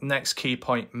 Now, next key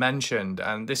point mentioned,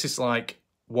 and this is like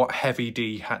what Heavy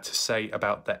D had to say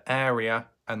about the area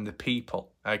and the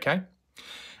people, okay?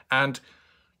 And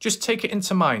just take it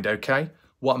into mind, okay,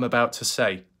 what I'm about to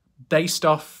say. Based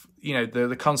off, you know,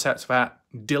 the concept that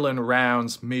Dylan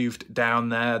Rounds moved down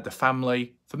there, the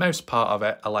family, for most part of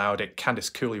it, allowed it.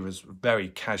 Candice Cooley was very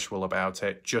casual about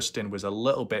it. Justin was a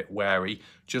little bit wary,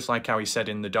 just like how he said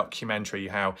in the documentary,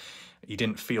 how he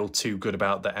didn't feel too good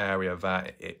about the area,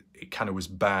 that it kind of was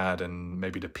bad, and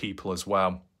maybe the people as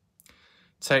well.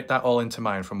 Take that all into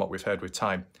mind from what we've heard with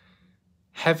time.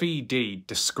 Heavy D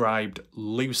described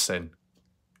Lucin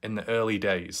in the early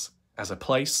days as a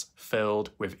place filled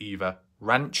with either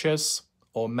ranchers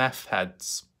or meth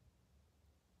heads.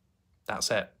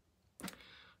 That's it.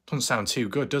 Doesn't sound too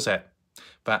good, does it?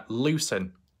 That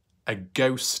Lucin, a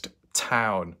ghost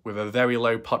town with a very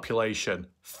low population,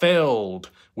 filled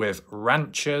with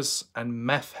ranchers and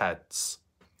meth heads.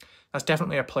 That's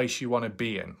definitely a place you want to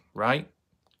be in, right?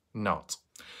 Not.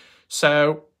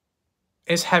 So,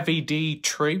 is Heavy D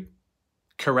true?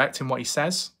 Correct in what he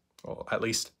says? Or at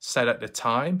least said at the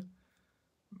time?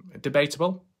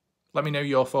 Debatable? Let me know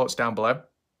your thoughts down below.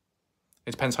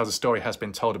 It depends how the story has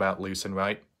been told about Lucin,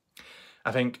 right?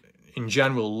 I think, in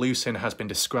general, Lucin has been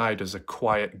described as a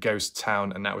quiet ghost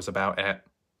town, and that was about it.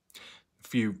 A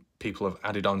few people have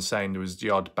added on saying there was the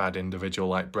odd bad individual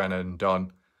like Brenna and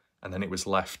Don, and then it was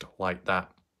left like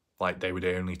that, like they were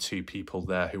the only two people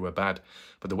there who were bad.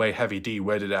 But the way Heavy D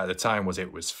worded it at the time was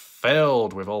it was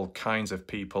filled with all kinds of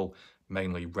people,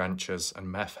 mainly ranchers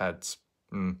and meth heads.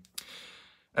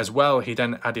 As well, he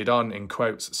then added on in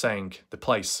quotes saying, the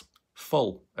place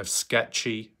full of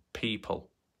sketchy people.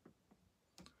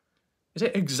 Is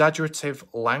it exaggerative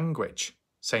language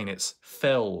saying it's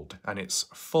filled and it's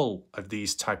full of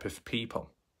these type of people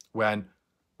when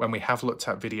we have looked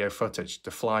at video footage,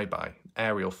 the flyby,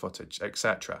 aerial footage,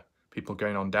 etc., people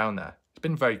going on down there, it's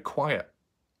been very quiet.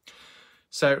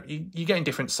 So you're getting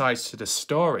different sides to the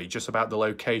story just about the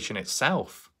location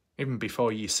itself, even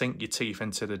before you sink your teeth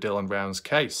into the Dylan Rounds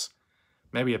case.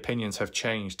 Maybe opinions have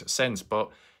changed since, but,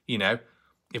 you know,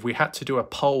 if we had to do a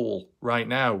poll right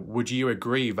now, would you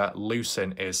agree that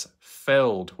Lucin is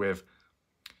filled with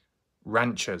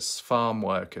ranchers, farm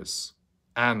workers,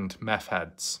 and meth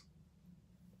heads?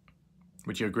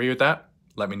 Would you agree with that?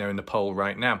 Let me know in the poll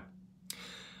right now.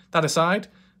 That aside,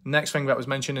 next thing that was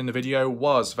mentioned in the video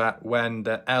was that when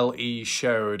the LE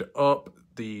showed up,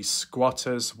 the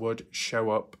squatters would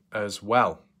show up as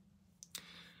well.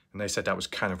 And they said that was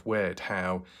kind of weird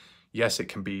how, yes, it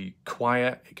can be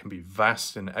quiet, it can be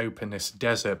vast and open, this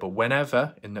desert, but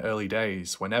whenever, in the early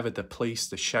days, whenever the police,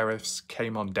 the sheriffs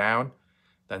came on down,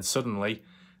 then suddenly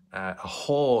a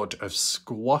horde of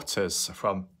squatters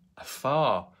from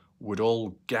afar would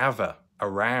all gather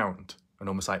around and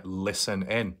almost like listen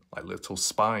in, like little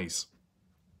spies.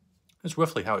 That's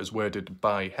roughly how it was worded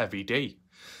by Heavy D.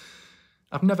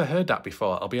 I've never heard that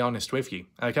before, I'll be honest with you,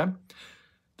 okay?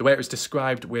 The way it was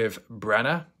described with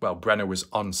Brenner, well, Brenner was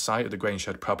on site at the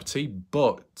Grangeshed property,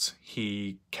 but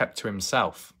he kept to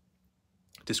himself.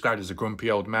 Described as a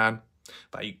grumpy old man,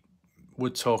 that he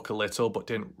would talk a little, but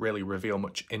didn't really reveal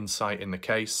much insight in the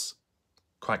case.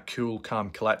 Quite cool, calm,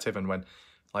 collective, and when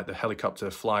like the helicopter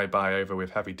flyby over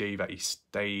with Heavy D, that he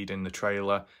stayed in the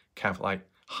trailer, kind of like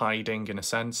hiding in a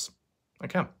sense.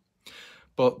 Okay.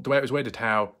 But the way it was worded,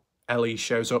 how Ellie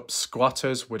shows up,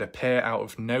 squatters would appear out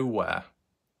of nowhere.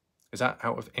 Is that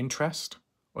out of interest?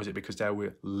 Or is it because they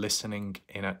were listening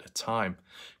in at the time?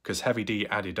 Because Heavy D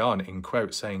added on, in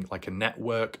quotes, saying like a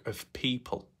network of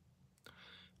people.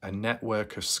 A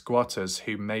network of squatters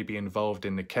who may be involved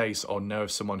in the case or know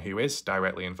of someone who is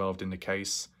directly involved in the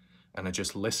case and are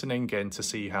just listening in to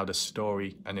see how the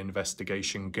story and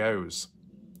investigation goes.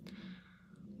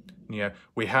 You know,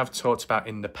 we have talked about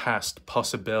in the past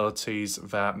possibilities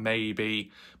that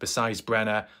maybe besides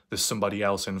Brenner, there's somebody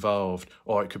else involved,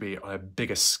 or it could be on a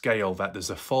bigger scale that there's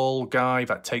a fall guy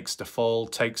that takes the fall,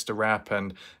 takes the rap,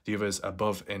 and the others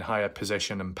above in higher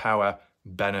position and power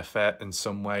benefit in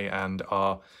some way and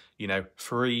are, you know,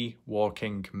 free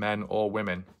walking men or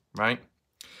women, right?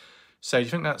 So do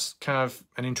you think that's kind of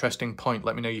an interesting point?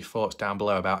 Let me know your thoughts down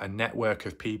below about a network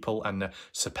of people and the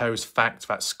supposed fact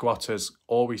that squatters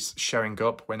always showing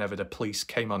up whenever the police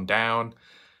came on down.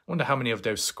 I wonder how many of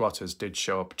those squatters did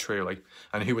show up truly,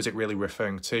 and who was it really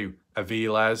referring to?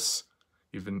 Aviles,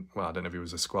 even, well, I don't know if he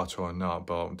was a squatter or not,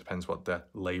 but it depends what the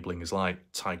labelling is like.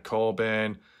 Ty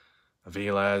Corbin,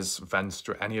 Aviles,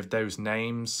 Venstra, any of those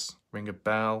names ring a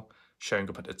bell showing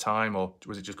up at the time, or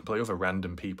was it just completely other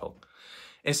random people?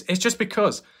 It's just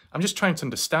because I'm just trying to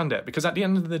understand it, because at the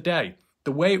end of the day,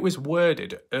 the way it was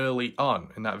worded early on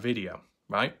in that video,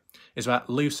 right, is that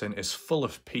Lucin is full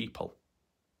of people.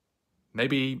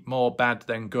 Maybe more bad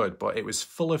than good, but it was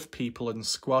full of people and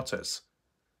squatters.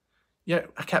 Yeah,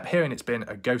 I kept hearing it's been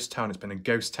a ghost town, it's been a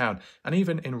ghost town. And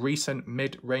even in recent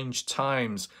mid-range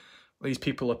times, these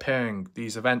people appearing,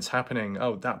 these events happening,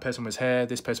 oh, that person was here,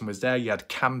 this person was there, you had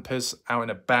campers out and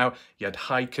about, you had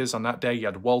hikers on that day, you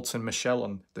had Walt and Michelle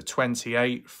on the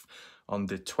 28th, on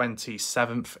the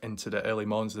 27th into the early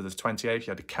mornings of the 28th, you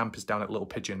had the campers down at Little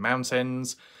Pigeon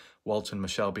Mountains, Walt and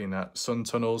Michelle being at Sun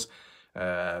Tunnels,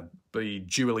 the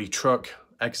Jubilee truck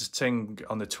exiting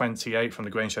on the 28th from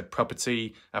the Grangeshed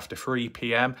property after 3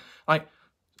 p.m. Like,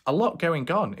 a lot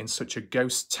going on in such a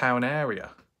ghost town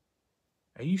area.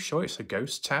 Are you sure it's a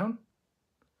ghost town?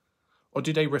 Or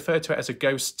do they refer to it as a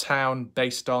ghost town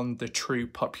based on the true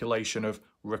population of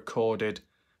recorded,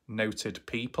 noted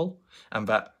people? And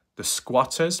that the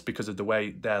squatters, because of the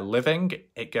way they're living,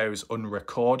 it goes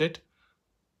unrecorded.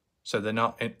 So they're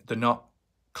not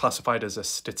classified as a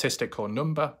statistic or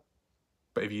number.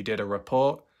 But if you did a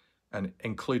report and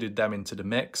included them into the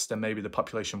mix, then maybe the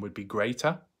population would be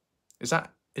greater. Is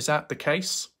that the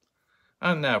case? I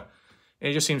don't know.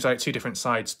 It just seems like two different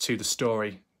sides to the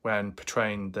story when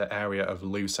portraying the area of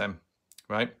Lucin,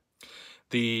 right?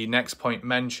 The next point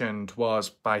mentioned was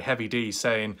by Heavy D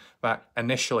saying that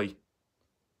initially,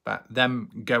 that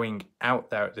them going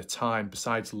out there at the time,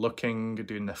 besides looking,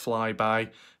 doing the flyby,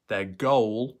 their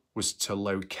goal was to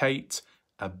locate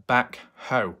a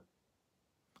backhoe.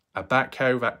 A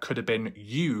backhoe that could have been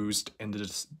used in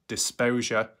the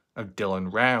disposure of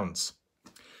Dylan Rounds.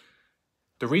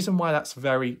 The reason why that's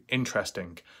very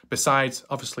interesting, besides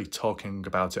obviously talking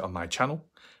about it on my channel,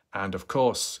 and of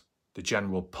course the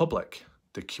general public,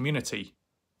 the community,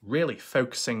 really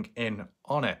focusing in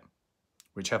on it,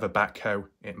 whichever backhoe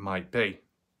it might be,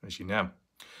 as you know.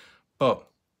 But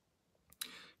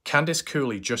Candice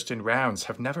Cooley, Justin Rounds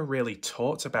have never really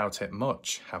talked about it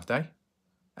much, have they?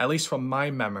 at least from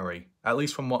my memory, at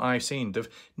least from what I've seen, they've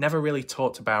never really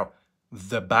talked about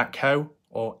the backhoe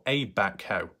or a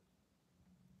backhoe.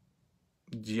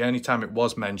 The only time it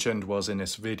was mentioned was in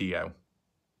this video.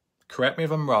 Correct me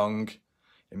if I'm wrong,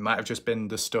 it might have just been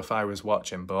the stuff I was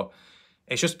watching, but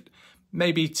it's just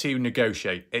maybe to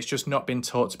negotiate. It's just not been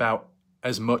talked about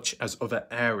as much as other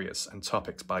areas and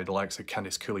topics by the likes of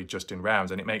Candice Cooley, Justin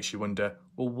Rounds, and it makes you wonder,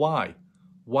 well, why?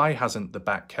 Why hasn't the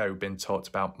backhoe been talked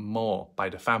about more by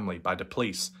the family, by the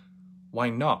police? Why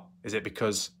not? Is it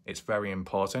because it's very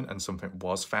important and something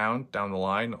was found down the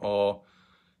line, or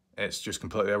it's just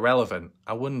completely irrelevant?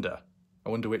 I wonder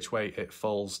which way it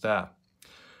falls there.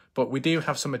 But we do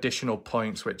have some additional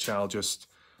points which I'll just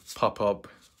pop up,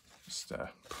 just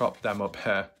prop them up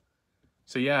here.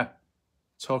 So yeah,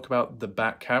 talk about the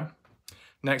backhoe.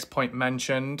 Next point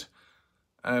mentioned,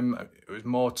 it was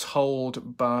more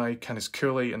told by Candice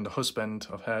Cooley and the husband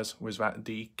of hers, was that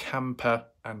the camper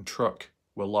and truck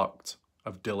were locked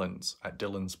of Dylan's at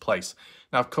Dylan's place.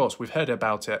 Now, of course, we've heard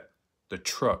about it, the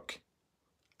truck,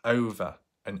 over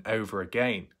and over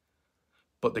again.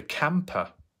 But the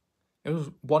camper, it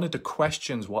was one of the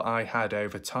questions what I had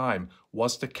over time.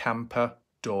 Was the camper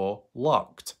door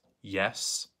locked?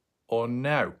 Yes or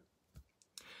no?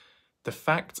 The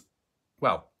fact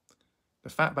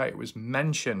that it was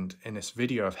mentioned in this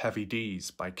video of Heavy D's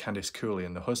by Candice Cooley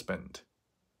and the husband,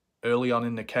 early on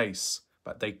in the case,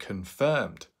 that they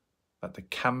confirmed that the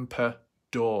camper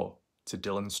door to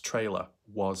Dylan's trailer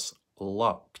was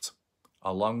locked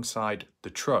alongside the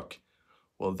truck,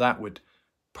 well, that would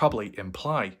probably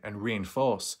imply and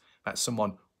reinforce that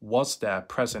someone was there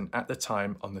present at the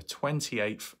time on the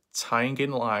 28th, tying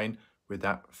in line with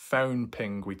that phone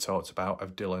ping we talked about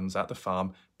of Dylan's at the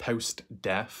farm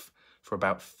post-death for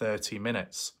about 30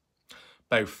 minutes.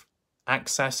 Both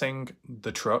accessing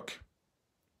the truck,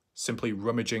 simply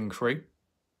rummaging through,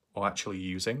 or actually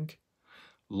using,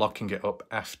 locking it up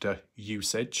after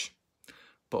usage,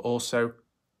 but also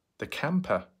the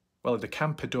camper. Well, if the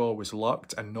camper door was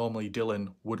locked and normally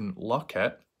Dylan wouldn't lock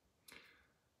it,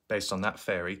 based on that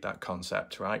theory, that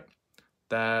concept, right,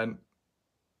 then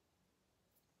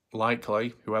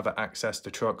likely whoever accessed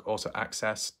the truck also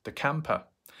accessed the camper.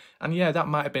 And yeah, that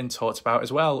might have been talked about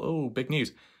as well. Oh, big news.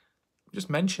 I'm just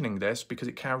mentioning this because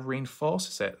it kind of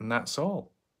reinforces it, and that's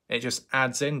all. It just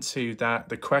adds into that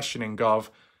the questioning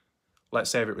of, let's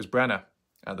say if it was Brenna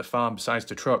at the farm besides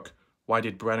the truck, why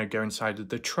did Brenna go inside of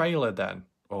the trailer then?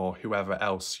 Or whoever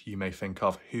else you may think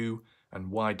of, who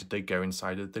and why did they go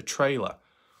inside of the trailer?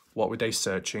 What were they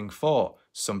searching for?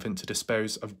 Something to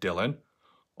dispose of Dylan,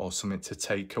 or something to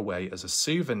take away as a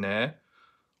souvenir,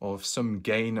 or of some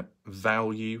gain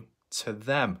value to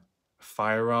them? A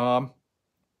firearm?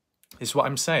 Is what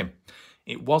I'm saying.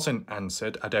 It wasn't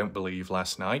answered, I don't believe,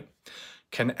 last night.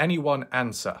 Can anyone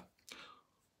answer?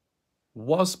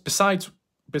 Was, besides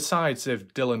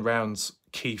if Dylan Round's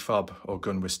key fob or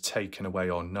gun was taken away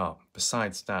or not,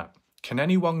 besides that, can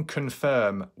anyone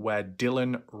confirm where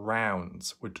Dylan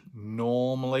Rounds would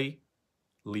normally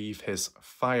leave his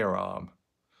firearm?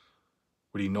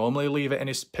 Would he normally leave it in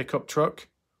his pickup truck,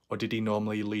 or did he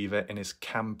normally leave it in his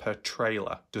camper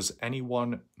trailer? Does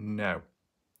anyone know?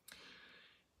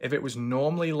 If it was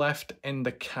normally left in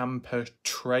the camper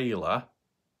trailer,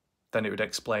 then it would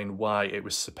explain why it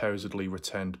was supposedly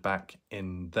returned back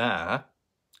in there,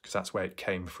 because that's where it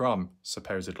came from,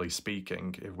 supposedly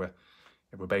speaking.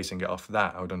 If we're basing it off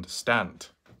that, I would understand.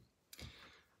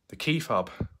 The key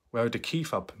fob, where would the key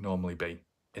fob normally be?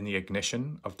 In the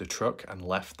ignition of the truck and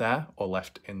left there, or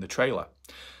left in the trailer?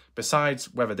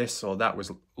 Besides whether this or that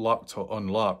was locked or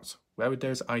unlocked, where would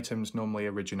those items normally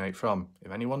originate from?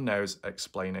 If anyone knows,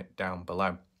 explain it down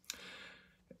below.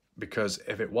 Because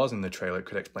if it was in the trailer, it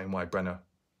could explain why Brenna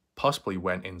possibly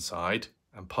went inside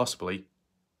and possibly,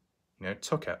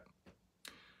 took it.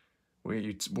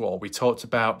 We talked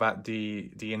about that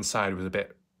the inside was a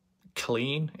bit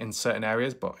clean in certain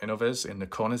areas, but in others, in the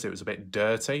corners, it was a bit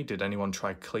dirty. Did anyone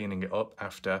try cleaning it up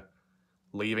after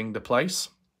leaving the place?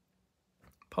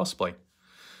 Possibly.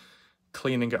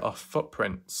 Cleaning it off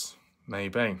footprints,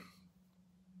 maybe.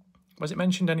 Was it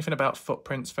mentioned anything about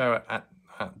footprints there at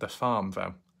the farm,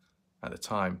 though, at the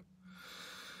time?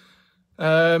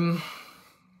 Kind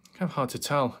of hard to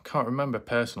tell. Can't remember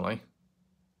personally.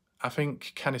 I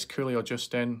think Candice Cooley or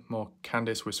Justin, more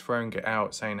Candice, was throwing it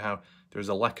out, saying how there was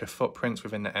a lack of footprints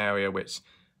within the area, which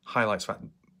highlights that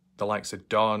the likes of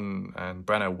Don and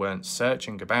Brenna weren't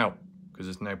searching about because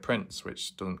there's no prints,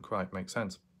 which doesn't quite make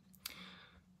sense.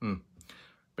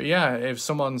 But yeah, if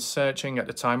someone's searching at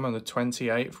the time on the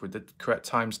 28th with the correct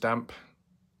timestamp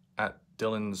at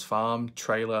Dylan's farm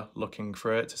trailer, looking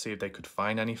for it to see if they could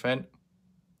find anything,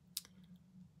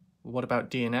 What about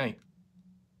DNA?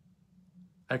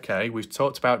 Okay, we've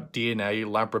talked about DNA,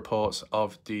 lab reports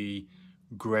of the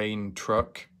grain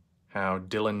truck, how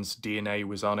Dylan's DNA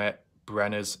was on it,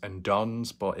 Brenner's and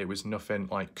Don's, but it was nothing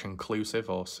like conclusive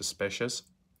or suspicious.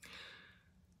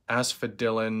 As for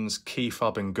Dylan's key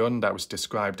fob and gun, that was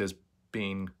described as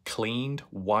being cleaned,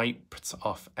 wiped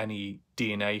off any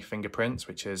DNA fingerprints,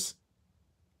 which is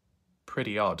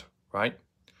pretty odd, right?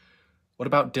 What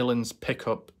about Dylan's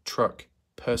pickup truck,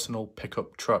 personal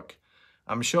pickup truck?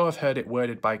 I'm sure I've heard it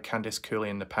worded by Candice Cooley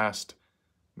in the past,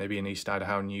 maybe in East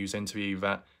Idaho News interview,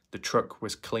 that the truck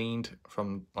was cleaned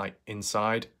from like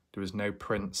inside. There was no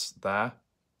prints there.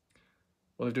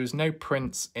 Well, if there was no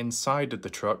prints inside of the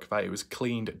truck, that it was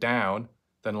cleaned down,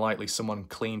 then likely someone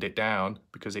cleaned it down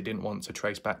because they didn't want to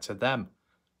trace back to them.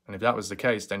 And if that was the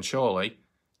case, then surely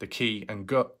the key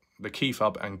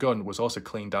fob and gun was also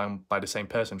cleaned down by the same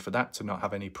person for that to not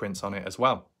have any prints on it as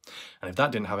well. And if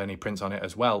that didn't have any prints on it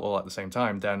as well, all at the same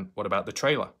time, then what about the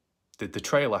trailer? Did the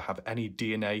trailer have any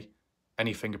DNA,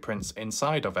 any fingerprints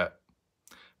inside of it?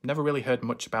 Never really heard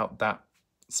much about that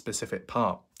specific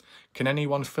part. Can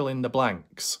anyone fill in the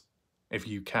blanks? If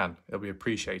you can, it'll be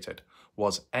appreciated.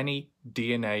 Was any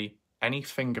DNA, any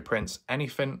fingerprints,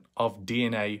 anything of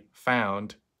DNA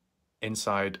found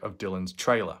inside of Dylan's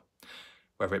trailer?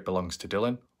 Whether it belongs to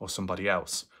Dylan or somebody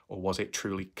else, or was it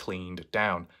truly cleaned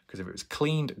down? Because if it was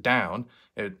cleaned down,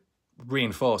 it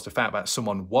reinforced the fact that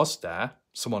someone was there,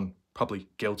 someone probably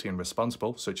guilty and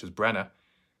responsible, such as Brenner,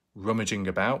 rummaging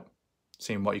about,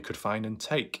 seeing what he could find and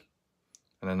take.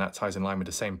 And then that ties in line with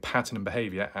the same pattern and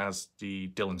behaviour as the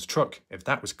Dylan's truck, if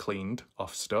that was cleaned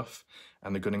off stuff,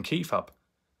 and the gun and key fob.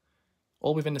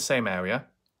 All within the same area,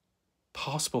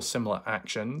 possible similar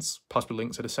actions, possibly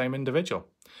linked to the same individual.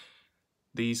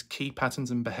 These key patterns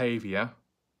and behaviour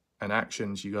and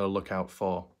actions you got to look out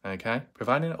for, okay?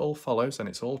 Providing it all follows and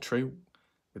it's all true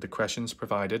with the questions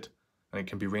provided and it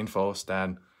can be reinforced,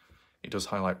 then it does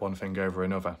highlight one thing over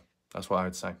another. That's what I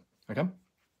would say, okay?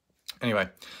 Anyway,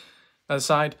 that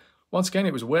aside, once again,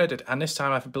 it was worded, and this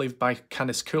time I believe by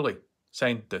Candice Cooley,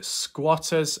 saying there's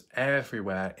squatters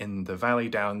everywhere in the valley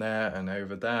down there and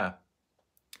over there.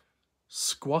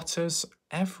 Squatters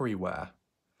everywhere.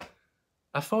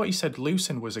 I thought you said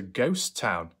Lucin was a ghost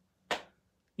town.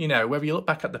 You know, whether you look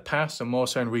back at the past and more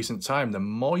so in recent time, the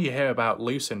more you hear about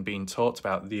Lucin being talked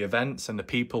about, the events and the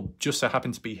people just so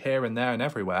happen to be here and there and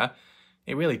everywhere,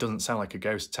 it really doesn't sound like a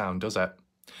ghost town, does it?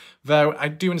 Though I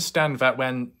do understand that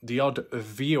when the odd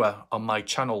viewer on my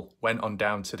channel went on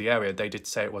down to the area, they did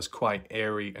say it was quite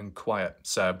eerie and quiet.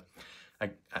 So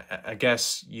I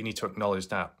guess you need to acknowledge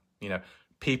that, you know,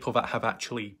 people that have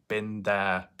actually been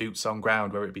there, boots on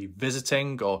ground, whether it be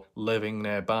visiting or living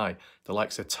nearby, the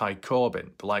likes of Ty Corbin,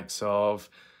 the likes of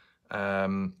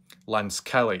Lance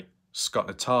Kelly, Scott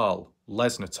Natal,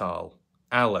 Les Natal,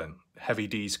 Alan, Heavy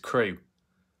D's crew,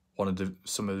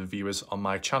 some of the viewers on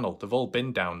my channel, they've all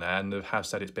been down there and they have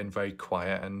said it's been very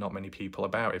quiet and not many people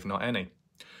about, if not any.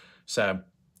 So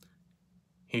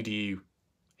who do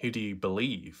you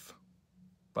believe?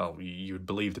 Well, you would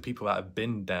believe the people that have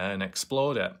been there and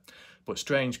explored it. But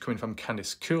strange coming from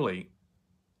Candice Cooley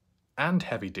and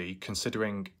Heavy D,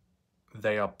 considering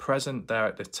they are present there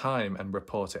at the time and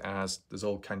report it as there's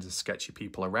all kinds of sketchy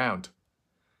people around.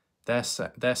 They're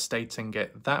stating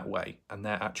it that way, and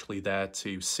they're actually there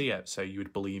to see it, so you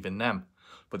would believe in them.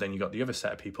 But then you got the other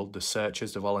set of people, the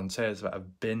searchers, the volunteers that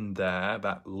have been there,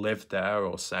 that live there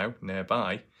or so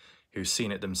nearby, who've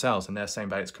seen it themselves, and they're saying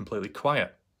that it's completely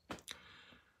quiet.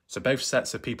 So both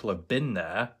sets of people have been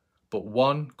there, but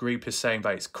one group is saying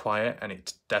that it's quiet and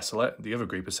it's desolate. The other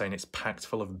group is saying it's packed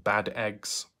full of bad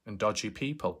eggs and dodgy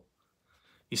people.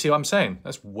 You see what I'm saying?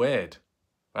 That's weird,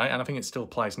 right? And I think it still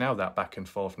applies now, that back and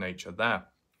forth nature there.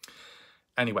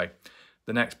 Anyway,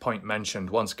 the next point mentioned,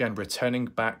 once again, returning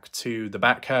back to the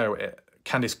backhoe,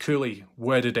 Candice Cooley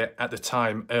worded it at the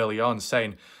time early on,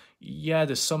 saying, yeah,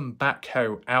 there's some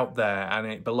backhoe out there and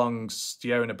it belongs,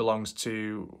 the owner belongs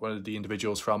to one of the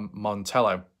individuals from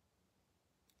Montello,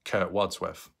 Kurt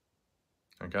Wadsworth.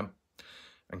 Okay.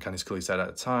 And Candice Cooley said at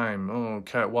the time, oh,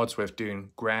 Kurt Wadsworth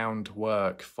doing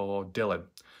groundwork for Dylan.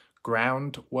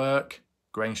 Groundwork,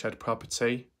 grain shed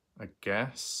property, I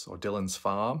guess, or Dylan's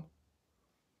farm.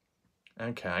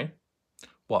 Okay.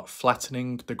 What,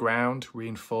 flattening the ground,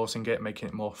 reinforcing it, making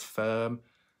it more firm?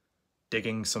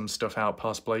 Digging some stuff out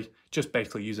possibly, just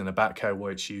basically using a backhoe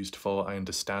what it's used for, I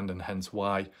understand, and hence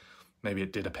why maybe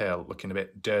it did appear looking a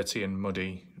bit dirty and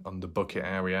muddy on the bucket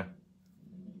area.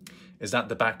 Is that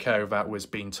the backhoe that was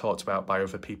being talked about by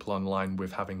other people online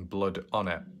with having blood on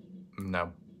it?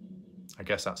 No. I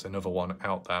guess that's another one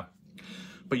out there.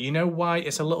 But you know why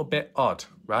it's a little bit odd,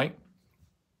 right?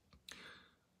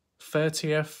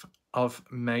 30th of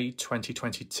May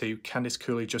 2022, Candice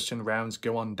Cooley, Justin Rounds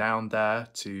go on down there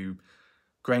to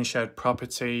Grainshed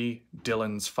property,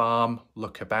 Dylan's farm,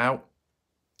 look about.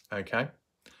 Okay.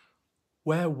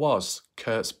 Where was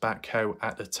Kurt's backhoe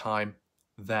at the time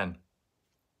then?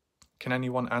 Can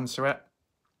anyone answer it?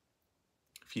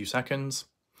 A few seconds.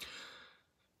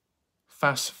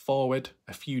 Fast forward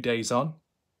a few days on,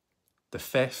 the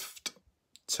 5th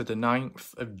to the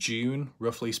 9th of June,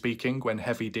 roughly speaking, when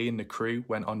Heavy D and the crew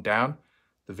went on down,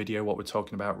 the video what we're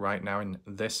talking about right now in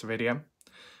this video,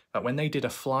 that when they did a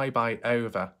flyby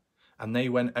over and they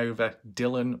went over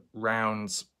Dylan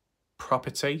Round's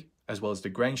property as well as the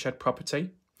Grainshed property,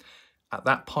 at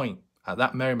that point, at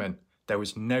that moment, there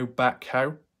was no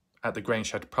backhoe at the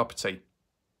Grainshed property.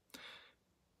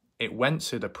 It went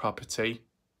to the property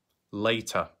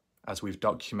later, as we've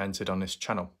documented on this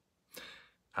channel.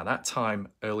 At that time,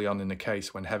 early on in the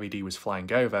case, when Heavy D was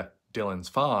flying over Dylan's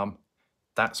farm,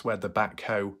 that's where the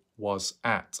backhoe was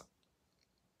at.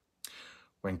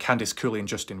 When Candice Cooley and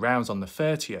Justin Rounds on the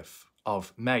 30th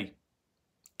of May,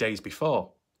 days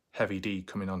before Heavy D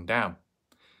coming on down,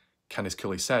 Candice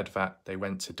Cooley said that they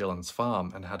went to Dylan's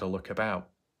farm and had a look about,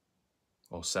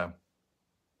 or so.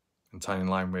 And tying in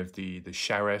line with the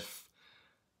sheriff,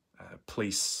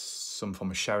 police, some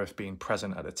form of sheriff being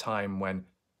present at the time when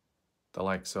the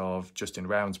likes of Justin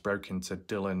Rounds broke into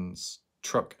Dylan's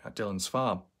truck at Dylan's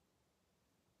farm.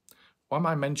 Why am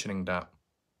I mentioning that?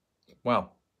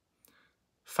 Well,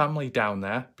 family down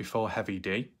there before Heavy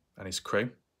D and his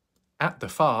crew, at the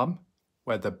farm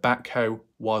where the backhoe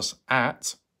was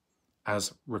at,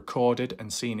 as recorded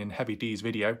and seen in Heavy D's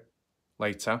video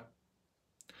later.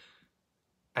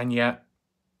 And yet,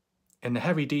 in the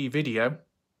Heavy D video,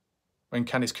 when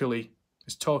Candice Cooley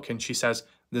is talking, she says,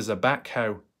 there's a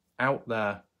backhoe out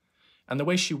there. And the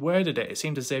way she worded it, it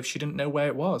seemed as if she didn't know where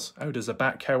it was. Oh, there's a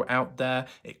backhoe out there.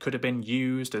 It could have been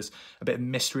used. There's a bit of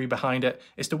mystery behind it.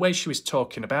 It's the way she was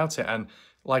talking about it. And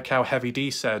like how Heavy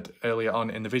D said earlier on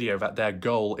in the video that their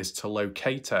goal is to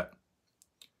locate it.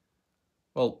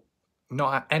 Well,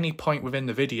 not at any point within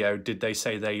the video did they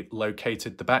say they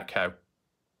located the backhoe.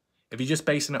 If you're just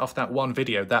basing it off that one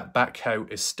video, that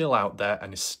backhoe is still out there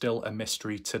and is still a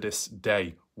mystery to this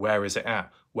day. Where is it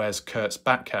at? Where's Kurt's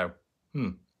backhoe?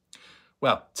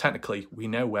 Well, technically, we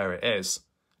know where it is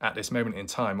at this moment in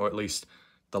time, or at least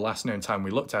the last known time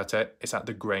we looked at it, it's at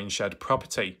the Grainshed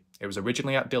property. It was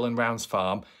originally at Dylan Round's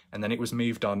farm, and then it was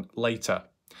moved on later.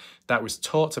 That was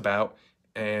talked about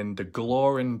in the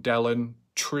Glorin Dellen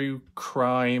True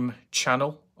Crime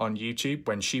channel on YouTube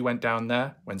when she went down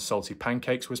there, when Salty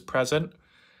Pancakes was present.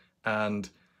 And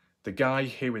the guy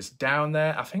who was down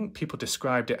there, I think people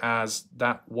described it as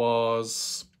that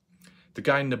was the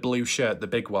guy in the blue shirt, the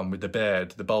big one with the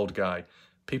beard, the bald guy.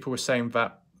 People were saying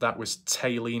that that was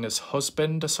Taylina's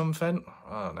husband or something.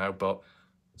 I don't know, but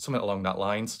something along that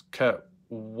lines. Kurt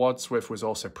Wadsworth was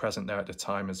also present there at the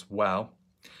time as well.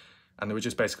 And they were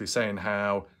just basically saying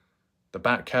how the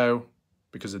backhoe,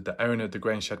 because of the owner of the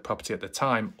Grainshed property at the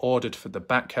time, ordered for the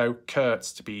backhoe,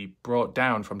 Kurt's, to be brought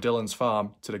down from Dylan's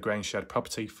farm to the Grainshed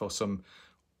property for some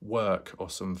work or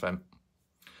something.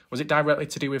 Was it directly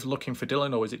to do with looking for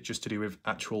Dylan, or was it just to do with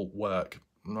actual work?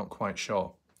 I'm not quite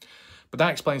sure. But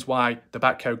that explains why the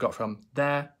backhoe got from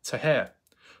there to here.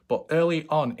 But early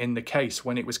on in the case,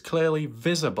 when it was clearly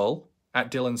visible at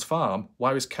Dylan's farm,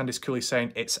 why was Candice Cooley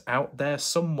saying it's out there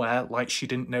somewhere like she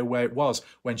didn't know where it was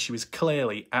when she was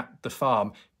clearly at the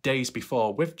farm days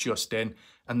before with Justin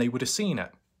and they would have seen it?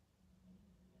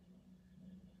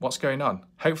 What's going on?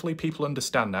 Hopefully people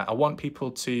understand that. I want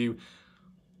people to,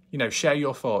 share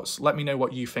your thoughts. Let me know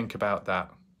what you think about that.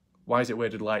 Why is it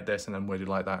worded like this and then worded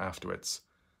like that afterwards?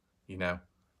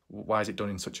 Why is it done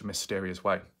in such a mysterious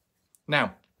way?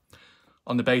 Now,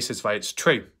 on the basis that it's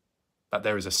true that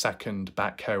there is a second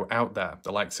backhoe out there,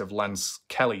 the likes of Lance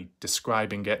Kelly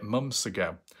describing it months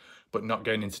ago, but not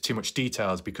going into too much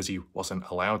details because he wasn't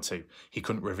allowed to. He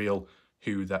couldn't reveal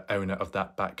who the owner of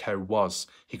that backhoe was.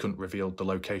 He couldn't reveal the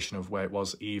location of where it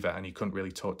was either, and he couldn't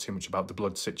really talk too much about the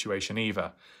blood situation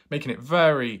either, making it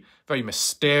very, very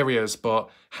mysterious. But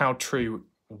how true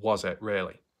was it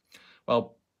really?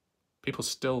 Well, people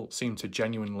still seem to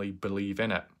genuinely believe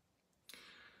in it.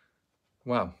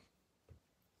 Well,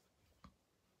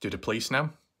 do the police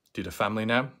know? Do the family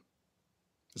know?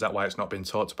 Is that why it's not been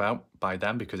talked about by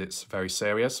them, because it's very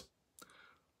serious?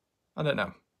 I don't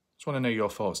know. Just want to know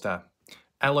your thoughts there.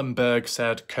 Ellen Berg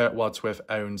said Kurt Wadsworth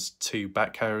owns 2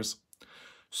 backhoes.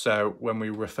 So when we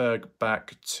refer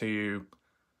back to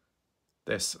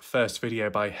this first video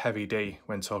by Heavy D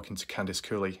when talking to Candice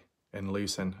Cooley, in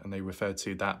Lucin, and they referred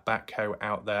to that backhoe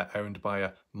out there owned by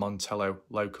a Montello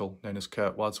local known as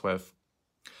Kurt Wadsworth.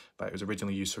 But it was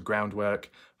originally used for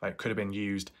groundwork, but it could have been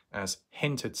used, as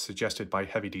hinted, suggested by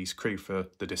Heavy D's crew, for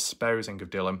the disposing of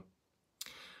Dylan.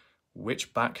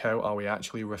 Which backhoe are we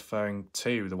actually referring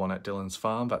to? The one at Dylan's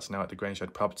farm that's now at the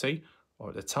Grangeshed property? Or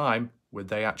at the time, were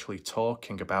they actually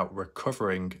talking about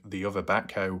recovering the other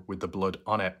backhoe with the blood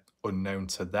on it, unknown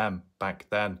to them back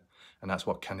then? And that's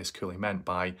what Candice Cooley meant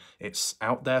by, it's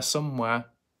out there somewhere.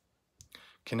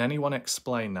 Can anyone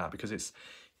explain that? Because it's,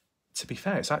 to be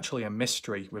fair, it's actually a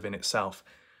mystery within itself.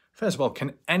 First of all,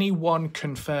 can anyone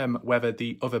confirm whether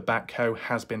the other backhoe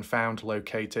has been found,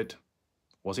 located?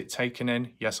 Was it taken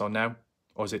in, yes or no?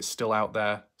 Or is it still out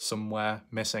there somewhere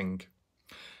missing?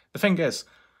 The thing is,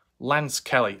 Lance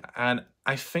Kelly, and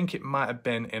I think it might have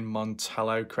been in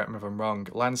Montello, correct me if I'm wrong,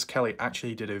 Lance Kelly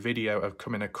actually did a video of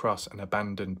coming across an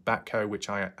abandoned backhoe, which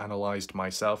I analysed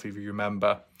myself, if you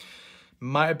remember.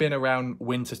 Might have been around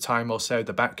winter time or so.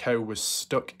 The backhoe was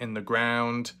stuck in the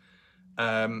ground.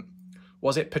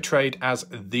 Was it portrayed as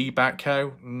the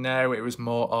backhoe? No, it was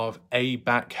more of a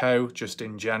backhoe, just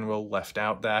in general, left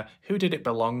out there. Who did it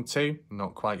belong to?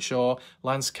 Not quite sure.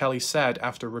 Lance Kelly said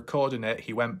after recording it,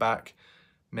 he went back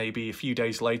maybe a few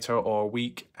days later or a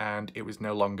week and it was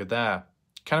no longer there.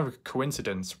 Kind of a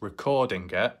coincidence, recording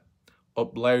it,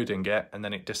 uploading it, and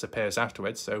then it disappears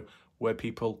afterwards. So were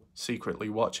people secretly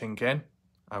watching in?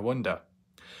 I wonder.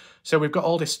 So we've got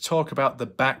all this talk about the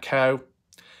backhoe.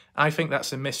 I think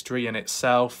that's a mystery in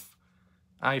itself.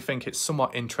 I think it's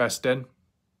somewhat interesting.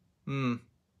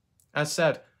 As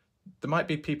said, there might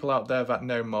be people out there that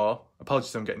know more.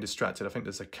 Apologies, I'm getting distracted. I think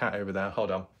there's a cat over there.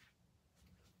 Hold on.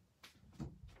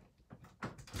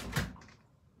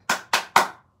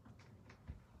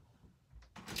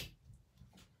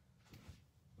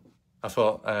 I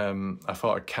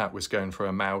thought a cat was going for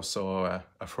a mouse or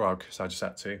a frog, so I just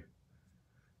had to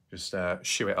just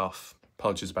shoo it off.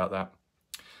 Apologies about that.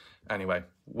 Anyway,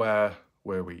 where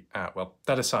were we at? Well,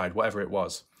 that aside, whatever it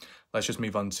was, let's just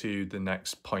move on to the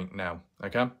next point now,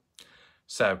 okay?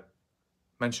 So,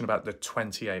 mention about the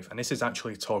 28th, and this is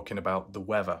actually talking about the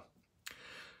weather.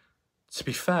 To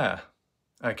be fair,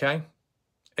 okay,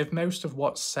 if most of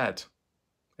what's said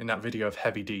in that video of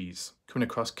Heavy D's coming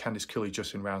across Candice Cooley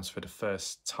just in rounds for the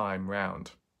first time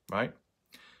round, right?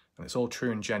 And it's all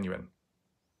true and genuine.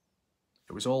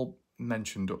 It was all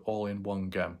mentioned all in one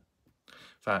go.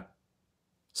 That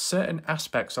certain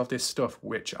aspects of this stuff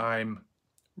which I'm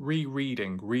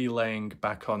rereading, relaying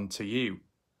back onto you,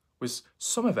 was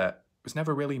some of it was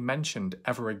never really mentioned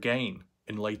ever again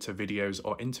in later videos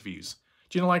or interviews.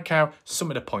 Do you know, like how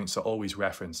some of the points are always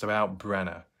referenced about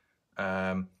Brenner,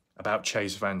 about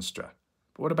Chase Venstra?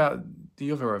 But what about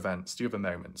the other events, the other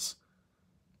moments?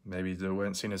 Maybe they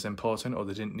weren't seen as important, or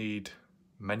they didn't need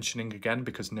mentioning again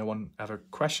because no one ever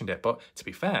questioned it. But to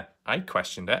be fair, I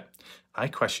questioned it. I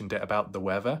questioned it about the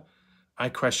weather. I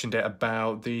questioned it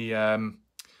about the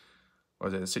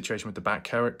the situation with the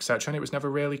backhoe, etc. And it was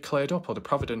never really cleared up, or the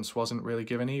providence wasn't really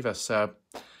given either. So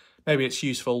maybe it's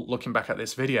useful looking back at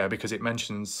this video because it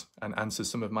mentions and answers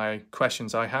some of my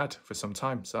questions I had for some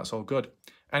time. So that's all good.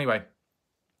 Anyway,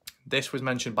 this was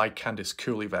mentioned by Candice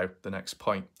Cooley though, the next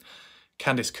point.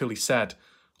 Candice Cooley said,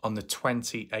 on the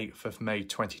 28th of May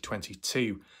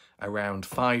 2022, around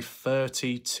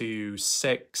 5:30 to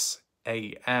 6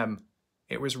 a.m,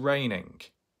 it was raining.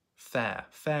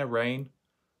 Fair rain,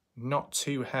 not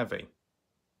too heavy.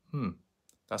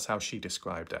 That's how she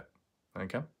described it,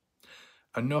 okay?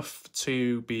 Enough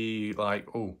to be like,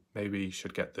 oh, maybe you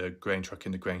should get the grain truck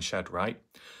in the grain shed, right?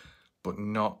 But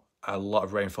not a lot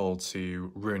of rainfall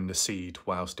to ruin the seed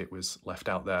whilst it was left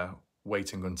out there,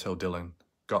 waiting until Dylan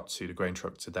got to the grain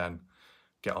truck to then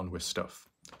get on with stuff.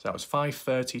 So that was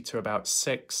 5:30 to about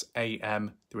 6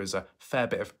 a.m. There was a fair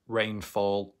bit of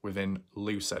rainfall within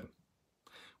Lucin,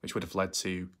 which would have led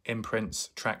to imprints,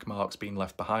 track marks being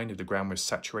left behind if the ground was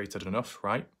saturated enough,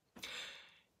 right?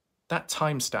 That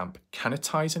timestamp kind of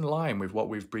ties in line with what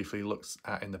we've briefly looked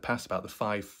at in the past about the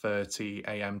 5:30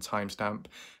 a.m. timestamp,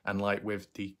 and like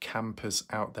with the campers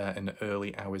out there in the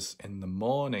early hours in the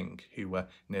morning who were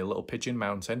near Little Pigeon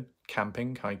Mountain,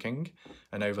 camping, hiking,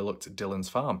 and overlooked Dylan's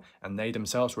farm, and they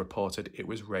themselves reported it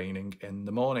was raining in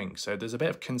the morning. So there's a bit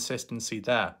of consistency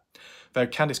there. Though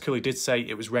Candice Cooley did say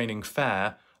it was raining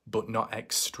fair, but not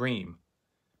extreme.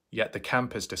 Yet the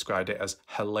campers described it as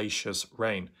hellacious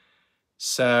rain.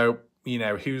 So, you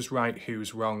know, who's right,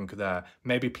 who's wrong there?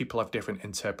 Maybe people have different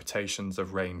interpretations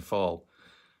of rainfall.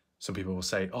 Some people will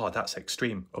say, oh, that's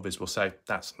extreme. Others will say,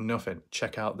 that's nothing.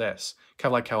 Check out this.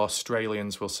 Kind of like how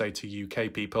Australians will say to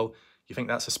UK people, you think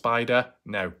that's a spider?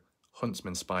 No,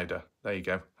 huntsman spider. There you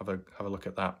go. Have a look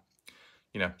at that.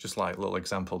 You know, just like a little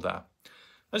example there.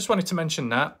 I just wanted to mention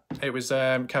that. It was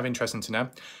kind of interesting to know.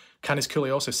 Candice Cooley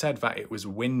also said that it was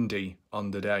windy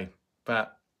on the day.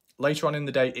 But later on in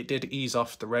the day, it did ease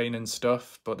off the rain and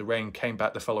stuff, but the rain came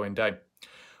back the following day.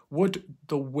 Would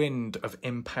the wind have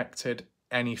impacted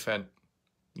anything?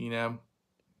 You know,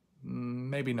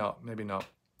 maybe not, maybe not.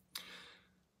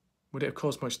 Would it have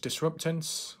caused much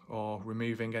disruptance or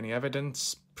removing any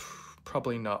evidence?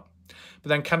 Probably not. But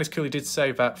then Candice Cooley did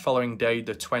say that following day,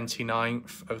 the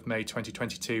 29th of May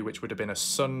 2022, which would have been a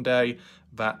Sunday,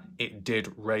 that it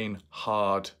did rain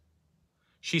hard.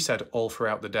 She said all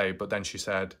throughout the day, but then she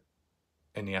said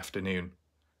in the afternoon.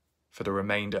 For the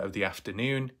remainder of the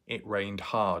afternoon, it rained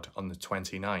hard on the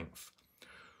 29th.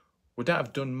 Would that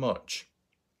have done much?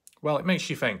 Well, it makes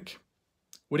you think.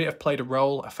 Would it have played a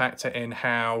role, a factor in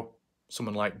how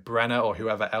someone like Brenner or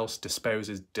whoever else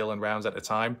disposes Dylan Rounds at the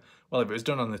time? Well, if it was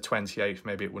done on the 28th,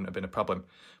 maybe it wouldn't have been a problem.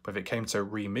 But if it came to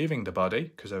removing the body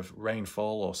because of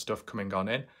rainfall or stuff coming on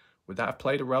in, would that have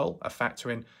played a role, a factor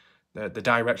in the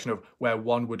direction of where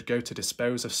one would go to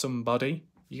dispose of somebody?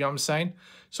 You know what I'm saying?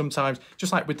 Sometimes,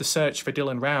 just like with the search for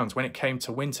Dylan Rounds, when it came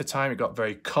to winter time, it got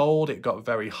very cold, it got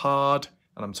very hard,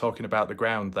 and I'm talking about the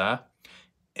ground there.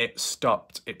 It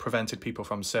stopped, it prevented people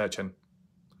from searching.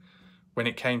 When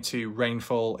it came to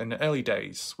rainfall in the early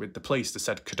days with the police, they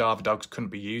said cadaver dogs couldn't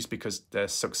be used because their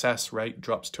success rate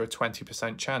drops to a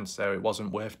 20% chance, so it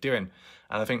wasn't worth doing.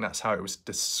 And I think that's how it was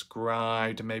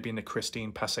described, maybe in the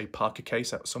Christine Passé Parker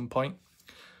case at some point.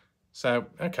 So,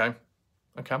 okay.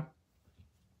 Let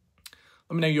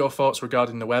me know your thoughts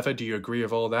regarding the weather. Do you agree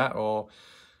with all that, or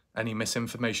any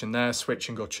misinformation there,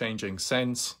 switching or changing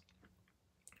sense?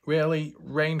 Really,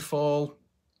 rainfall,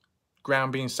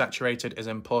 ground being saturated is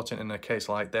important in a case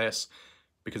like this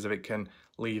because if it can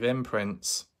leave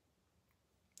imprints,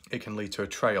 it can lead to a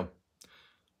trail.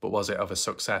 But was it of a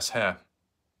success here?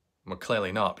 Well,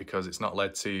 clearly not, because it's not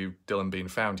led to Dylan being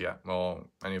found yet, or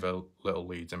any of the little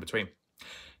leads in between.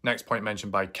 Next point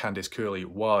mentioned by Candice Cooley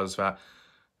was that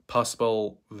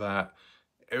possible that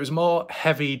it was more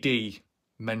Heavy D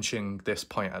mentioning this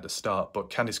point at the start, but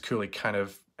Candice Cooley kind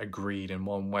of agreed in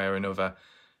one way or another.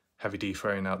 Heavy D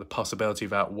throwing out the possibility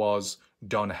that was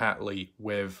Don Hatley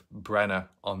with Brenner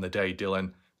on the day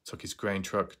Dylan took his grain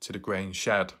truck to the grain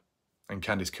shed. And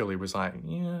Candice Cooley was like,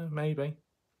 yeah, maybe.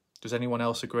 Does anyone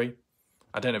else agree?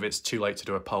 I don't know if it's too late to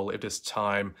do a poll. If there's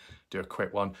time, do a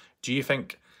quick one. Do you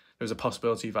think there's a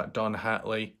possibility that Don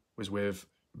Hatley was with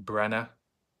Brenner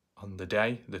on the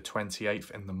day, the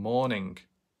 28th, in the morning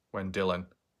when Dylan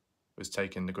was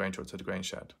taking the grain truck to the grain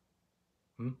shed?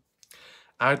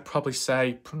 I'd probably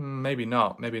say maybe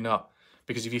not,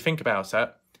 because if you think about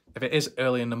it, if it is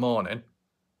early in the morning,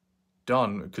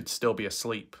 Don could still be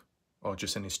asleep or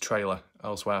just in his trailer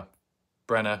elsewhere.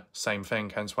 Brenner, same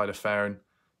thing, hence why the phone,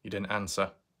 you didn't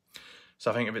answer. So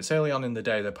I think if it's early on in the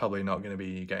day, they're probably not going to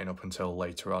be getting up until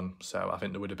later on. So I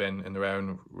think they would have been in their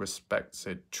own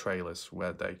respected trailers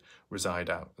where they reside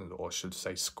out, or should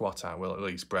say squat out, well, at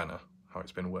least Brenner, how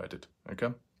it's been worded, okay?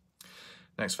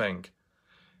 Next thing.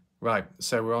 Right,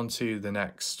 so we're on to the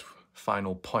next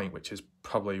final point, which is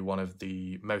probably one of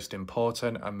the most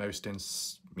important and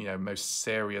most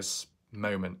serious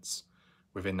moments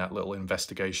within that little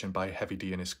investigation by Heavy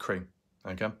D and his crew,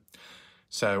 okay?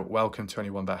 So welcome to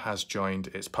anyone that has joined.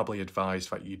 It's probably advised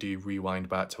that you do rewind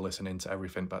back to listen into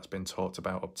everything that's been talked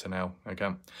about up to now, okay?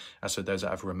 As for those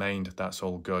that have remained, that's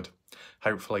all good.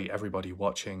 Hopefully everybody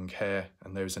watching here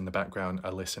and those in the background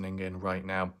are listening in right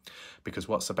now, because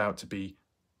what's about to be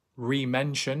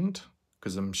re-mentioned,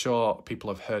 because I'm sure people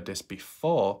have heard this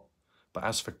before, but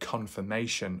as for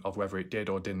confirmation of whether it did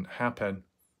or didn't happen,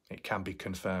 it can be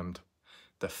confirmed.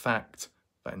 The fact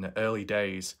that in the early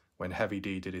days when Heavy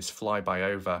D did his flyby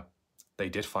over, they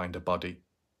did find a body,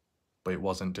 but it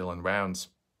wasn't Dylan Rounds.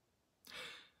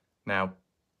 Now,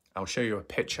 I'll show you a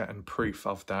picture and proof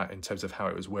of that in terms of how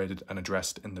it was worded and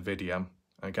addressed in the video,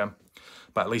 okay?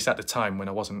 But at least at the time when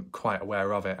I wasn't quite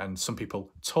aware of it, and some people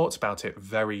talked about it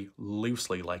very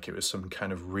loosely, like it was some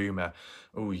kind of rumour.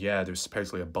 Oh yeah, there was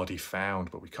supposedly a body found,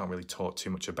 but we can't really talk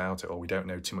too much about it, or we don't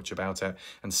know too much about it.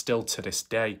 And still to this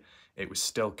day, it was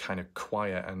still kind of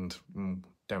quiet, and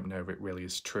don't know if it really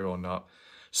is true or not.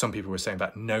 Some people were saying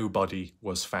that no body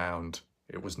was found.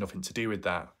 It was nothing to do with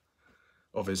that.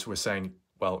 Others were saying,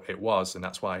 well, it was, and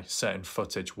that's why certain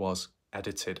footage was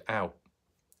edited out.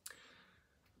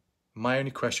 My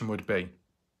only question would be,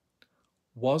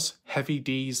 was Heavy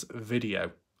D's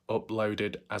video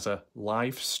uploaded as a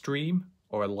live stream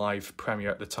or a live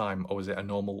premiere at the time, or was it a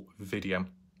normal video?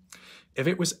 If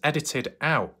it was edited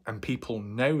out and people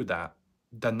know that,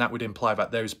 then that would imply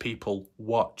that those people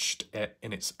watched it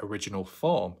in its original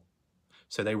form.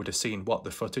 So they would have seen what,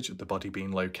 the footage of the body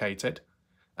being located,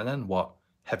 and then what?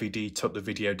 Heavy D took the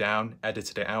video down,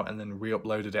 edited it out, and then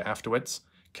re-uploaded it afterwards.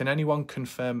 Can anyone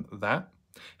confirm that?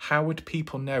 How would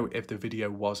people know if the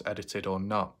video was edited or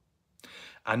not?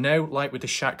 I know, like with the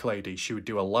Shack lady, she would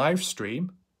do a live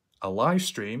stream,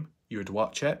 you would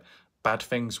watch it, bad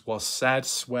things was said,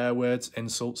 swear words,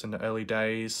 insults in the early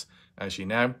days, as you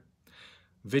know.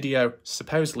 Video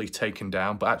supposedly taken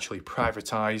down, but actually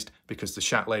privatized because the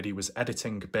Shack lady was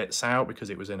editing bits out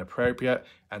because it was inappropriate,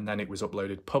 and then it was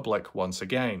uploaded public once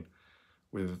again,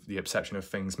 with the exception of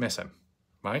things missing,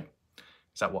 right?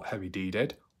 Is that what Heavy D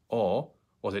did? Or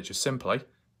was it just simply,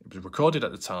 it was recorded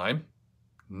at the time,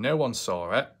 no one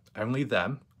saw it, only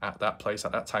them at that place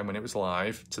at that time when it was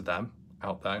live to them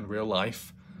out there in real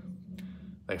life.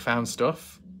 They found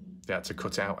stuff, they had to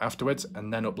cut it out afterwards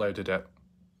and then uploaded it.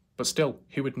 But still,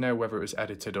 who would know whether it was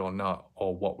edited or not,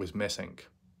 or what was missing?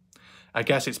 I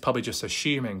guess it's probably just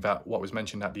assuming that what was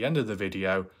mentioned at the end of the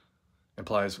video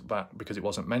implies that because it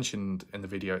wasn't mentioned in the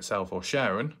video itself or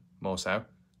shown, more so,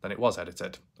 then it was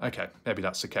edited. Okay, maybe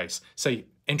that's the case. See,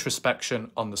 introspection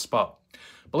on the spot.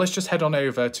 But let's just head on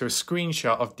over to a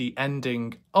screenshot of the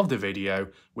ending of the video,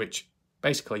 which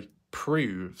basically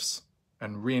proves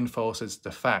and reinforces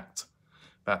the fact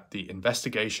that the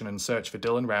investigation and search for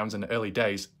Dylan Rounds in the early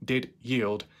days did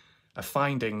yield a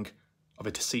finding of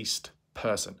a deceased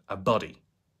person, a body,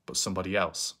 but somebody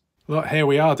else. Look, here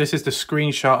we are. This is the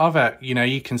screenshot of it. You know,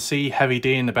 you can see Heavy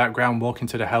D in the background walking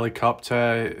to the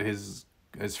helicopter. His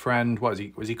friend, what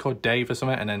was he called, Dave or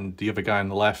something? And then the other guy on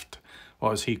the left,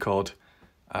 what was he called?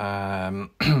 I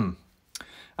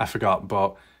forgot,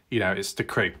 but, you know, it's the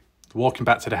crew. Walking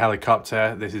back to the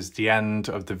helicopter, this is the end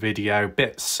of the video,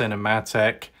 bit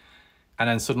cinematic, and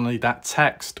then suddenly that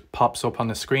text pops up on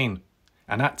the screen.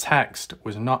 And that text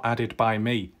was not added by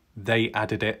me. They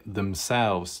added it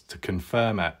themselves to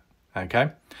confirm it,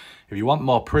 okay? If you want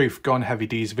more proof, go on Heavy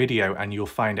D's video and you'll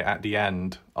find it at the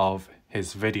end of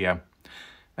his video.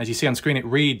 As you see on screen, it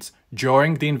reads,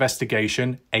 during the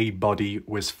investigation, a body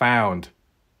was found.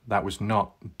 That was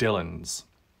not Dylan's.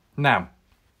 Now,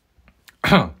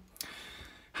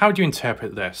 how do you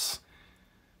interpret this?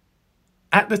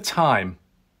 At the time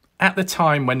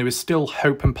when there was still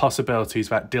hope and possibilities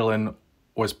that Dylan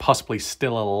was possibly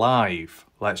still alive,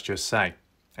 let's just say,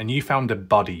 and you found a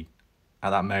body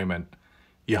at that moment,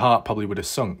 your heart probably would have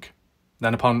sunk.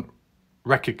 Then upon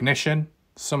recognition,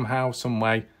 somehow, some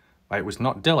way, that it was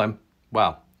not Dylan,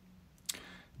 well,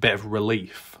 a bit of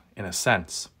relief in a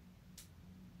sense.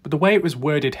 But the way it was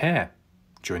worded here,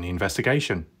 during the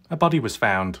investigation, a body was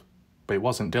found, but it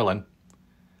wasn't Dylan.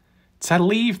 To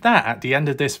leave that at the end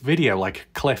of this video like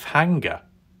a cliffhanger,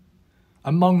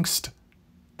 amongst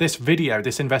this video,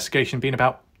 this investigation being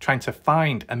about trying to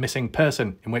find a missing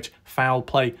person in which foul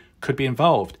play could be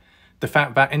involved, the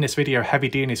fact that in this video Heavy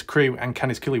D and his crew and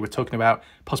Canis Cooley were talking about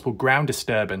possible ground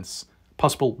disturbance,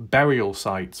 possible burial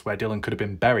sites where Dylan could have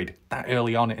been buried that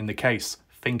early on in the case,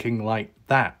 thinking like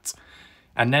that.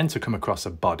 And then to come across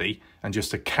a body and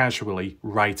just to casually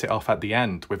write it off at the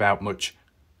end without much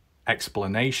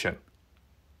explanation,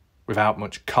 without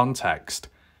much context.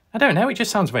 I don't know, it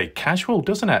just sounds very casual,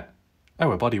 doesn't it?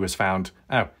 Oh, a body was found.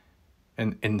 Oh,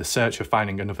 in the search of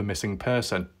finding another missing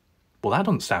person. Well, that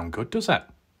doesn't sound good, does it?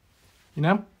 You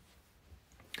know?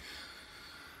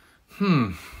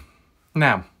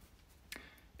 Now,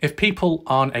 if people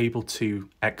aren't able to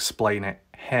explain it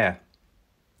here,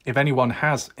 if anyone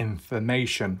has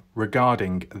information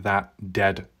regarding that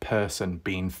dead person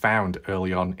being found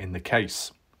early on in the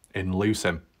case in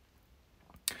Lucin,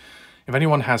 if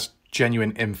anyone has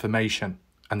genuine information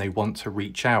and they want to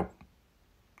reach out,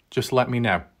 just let me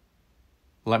know.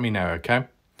 Let me know, okay?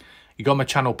 You go on my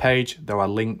channel page, there are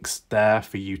links there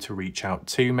for you to reach out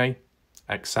to me,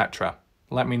 etc.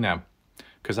 Let me know,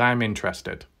 because I'm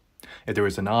interested. If there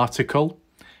is an article,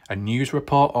 a news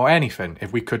report or anything,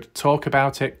 if we could talk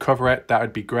about it, cover it, that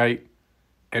would be great.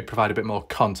 It'd provide a bit more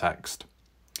context.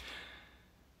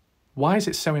 Why is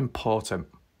it so important?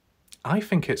 I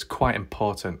think it's quite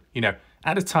important. You know,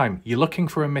 at a time, you're looking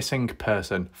for a missing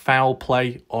person, foul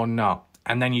play or not,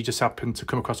 and then you just happen to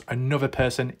come across another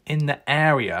person in the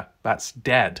area that's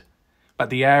dead,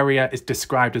 but the area is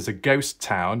described as a ghost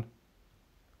town,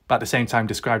 but at the same time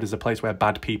described as a place where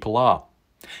bad people are.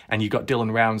 And you've got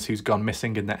Dylan Rounds who's gone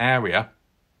missing in the area.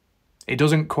 It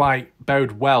doesn't quite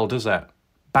bode well, does it?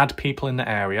 Bad people in the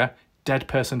area, dead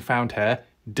person found here,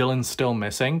 Dylan's still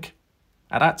missing.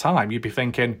 At that time, you'd be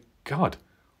thinking, God,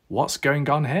 what's going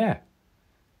on here?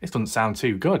 This doesn't sound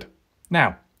too good.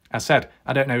 Now, As said,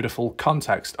 I don't know the full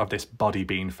context of this body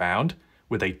being found.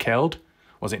 Were they killed?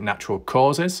 Was it natural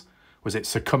causes? Was it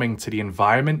succumbing to the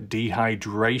environment,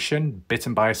 dehydration,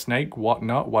 bitten by a snake,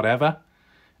 whatnot, whatever?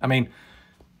 I mean,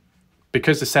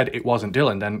 because they said it wasn't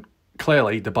Dylan, then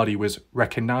clearly the body was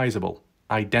recognisable,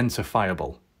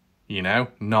 identifiable, you know,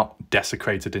 not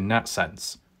desecrated in that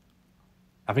sense.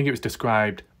 I think it was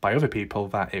described by other people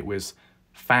that it was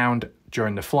found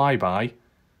during the flyby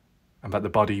and that the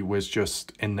body was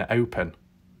just in the open.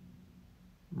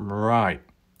 Right.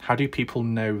 How do people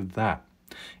know that?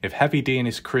 If Heavy D and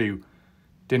his crew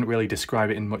didn't really describe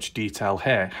it in much detail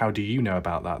here, how do you know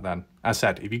about that then? As I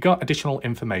said, if you got additional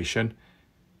information,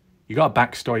 you got a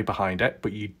backstory behind it,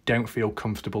 but you don't feel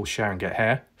comfortable sharing it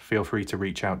here, feel free to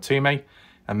reach out to me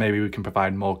and maybe we can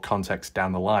provide more context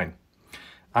down the line.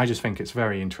 I just think it's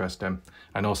very interesting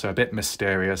and also a bit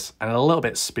mysterious and a little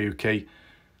bit spooky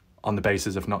on the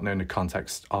basis of not knowing the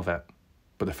context of it.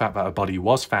 But the fact that a body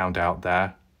was found out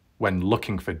there when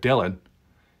looking for Dylan,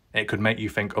 it could make you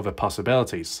think other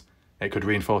possibilities. It could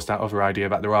reinforce that other idea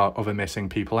that there are other missing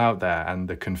people out there and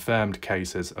the confirmed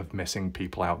cases of missing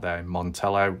people out there in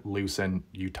Montello, Lucin,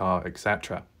 Utah,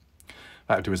 etc.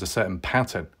 That there was a certain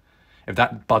pattern. If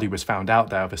that body was found out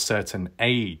there of a certain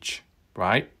age,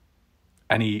 right?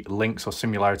 Any links or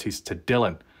similarities to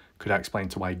Dylan could explain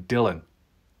to why Dylan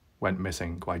went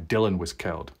missing, why Dylan was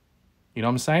killed. You know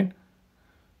what I'm saying?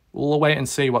 We'll wait and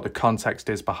see what the context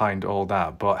is behind all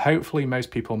that, but hopefully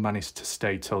most people managed to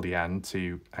stay till the end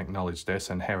to acknowledge this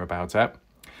and hear about it.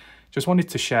 Just wanted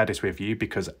to share this with you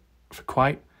because for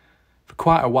quite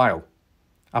a while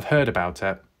I've heard about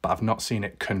it, but I've not seen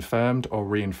it confirmed or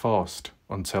reinforced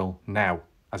until now,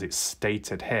 as it's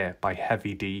stated here by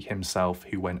Heavy D himself,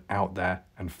 who went out there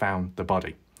and found the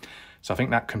body. So I think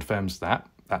that confirms that.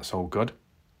 That's all good.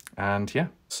 And yeah.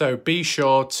 So be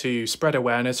sure to spread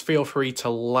awareness. Feel free to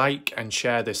like and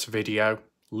share this video.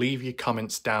 Leave your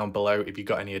comments down below if you've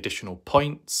got any additional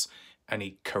points,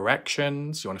 any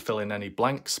corrections, you want to fill in any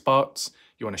blank spots,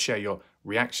 you want to share your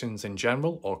reactions in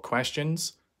general or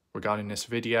questions regarding this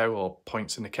video or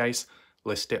points in the case,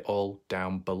 list it all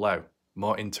down below.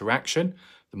 More interaction,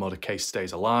 the more the case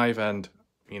stays alive and,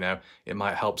 you know, it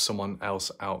might help someone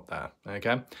else out there,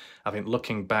 okay? I think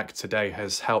looking back today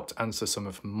has helped answer some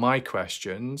of my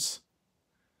questions.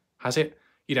 Has it,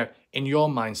 you know, in your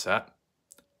mindset,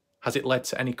 has it led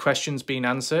to any questions being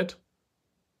answered?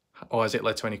 Or has it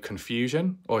led to any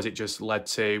confusion? Or has it just led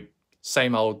to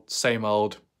same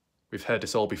old, we've heard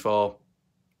this all before,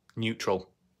 neutral?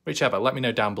 Whichever, let me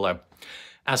know down below.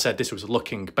 As I said, this was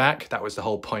looking back, that was the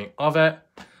whole point of it.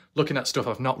 Looking at stuff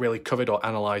I've not really covered or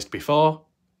analysed before.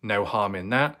 No harm in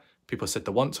that. People said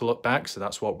they want to look back, so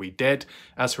that's what we did.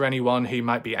 As for anyone who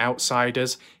might be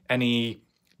outsiders, any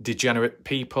degenerate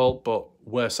people, but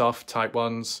worse off type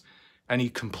ones, any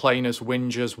complainers,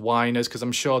 whingers, whiners, because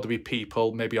I'm sure there'll be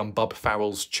people, maybe on Bob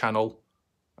Farrell's channel,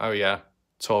 oh yeah,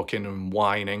 talking and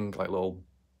whining like little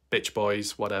bitch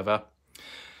boys, whatever.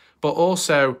 But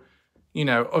also, you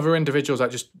know, other individuals that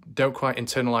just don't quite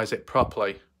internalise it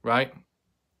properly, right?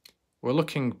 We're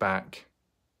looking back.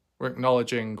 We're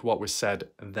acknowledging what was said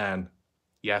then.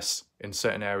 Yes, in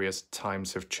certain areas,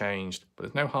 times have changed, but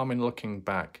there's no harm in looking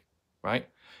back, right?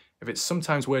 If it's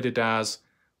sometimes worded as,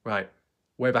 right,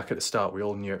 way back at the start, we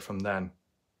all knew it from then.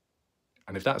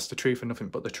 And if that's the truth and nothing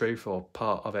but the truth, or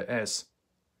part of it is,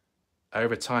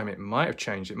 over time it might have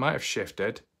changed, it might have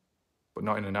shifted, but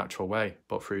not in a natural way,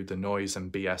 but through the noise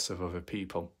and BS of other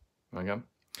people. Okay?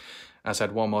 As I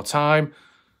said one more time,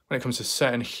 when it comes to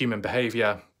certain human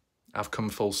behaviour, I've come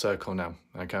full circle now,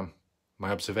 okay?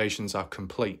 My observations are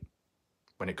complete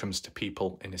when it comes to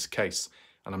people in this case.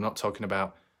 And I'm not talking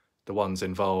about the ones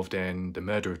involved in the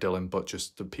murder of Dylan, but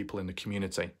just the people in the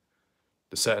community.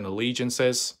 There's certain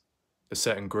allegiances, there's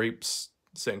certain groups,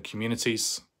 certain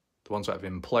communities, the ones that have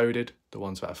imploded, the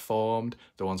ones that have formed,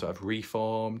 the ones that have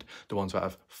reformed, the ones that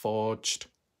have forged,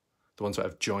 the ones that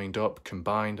have joined up,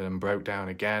 combined, and then broke down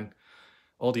again.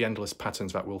 All the endless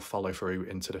patterns that will follow through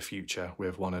into the future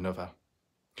with one another.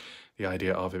 The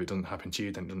idea of if it doesn't happen to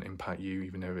you, then it doesn't impact you,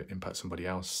 even though it impacts somebody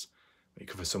else. You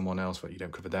cover someone else, but you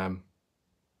don't cover them.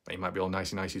 You might be all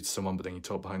nicey to someone, but then you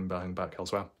talk behind back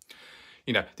elsewhere.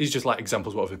 You know, these are just like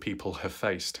examples of what other people have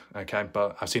faced, okay?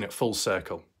 But I've seen it full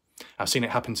circle. I've seen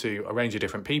it happen to a range of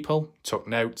different people, took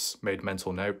notes, made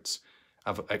mental notes.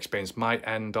 I've experienced my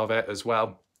end of it as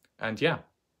well. And yeah,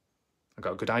 I've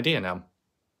got a good idea now.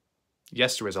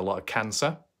 Yes, there is a lot of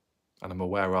cancer, and I'm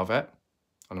aware of it,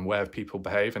 and I'm aware of people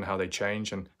behave and how they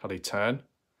change and how they turn,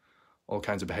 all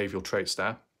kinds of behavioural traits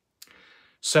there.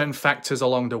 Certain factors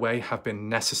along the way have been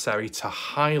necessary to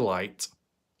highlight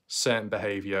certain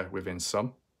behaviour within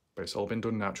some, but it's all been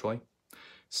done naturally.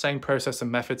 Same process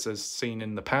and methods as seen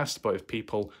in the past, but if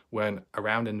people weren't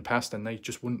around in the past, then they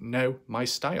just wouldn't know my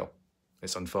style.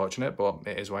 It's unfortunate, but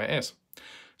it is what it is.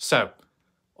 So,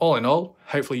 all in all,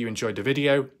 hopefully you enjoyed the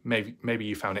video. Maybe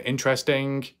you found it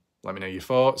interesting. Let me know your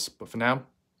thoughts. But for now,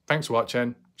 thanks for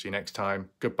watching. See you next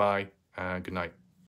time. Goodbye and good night.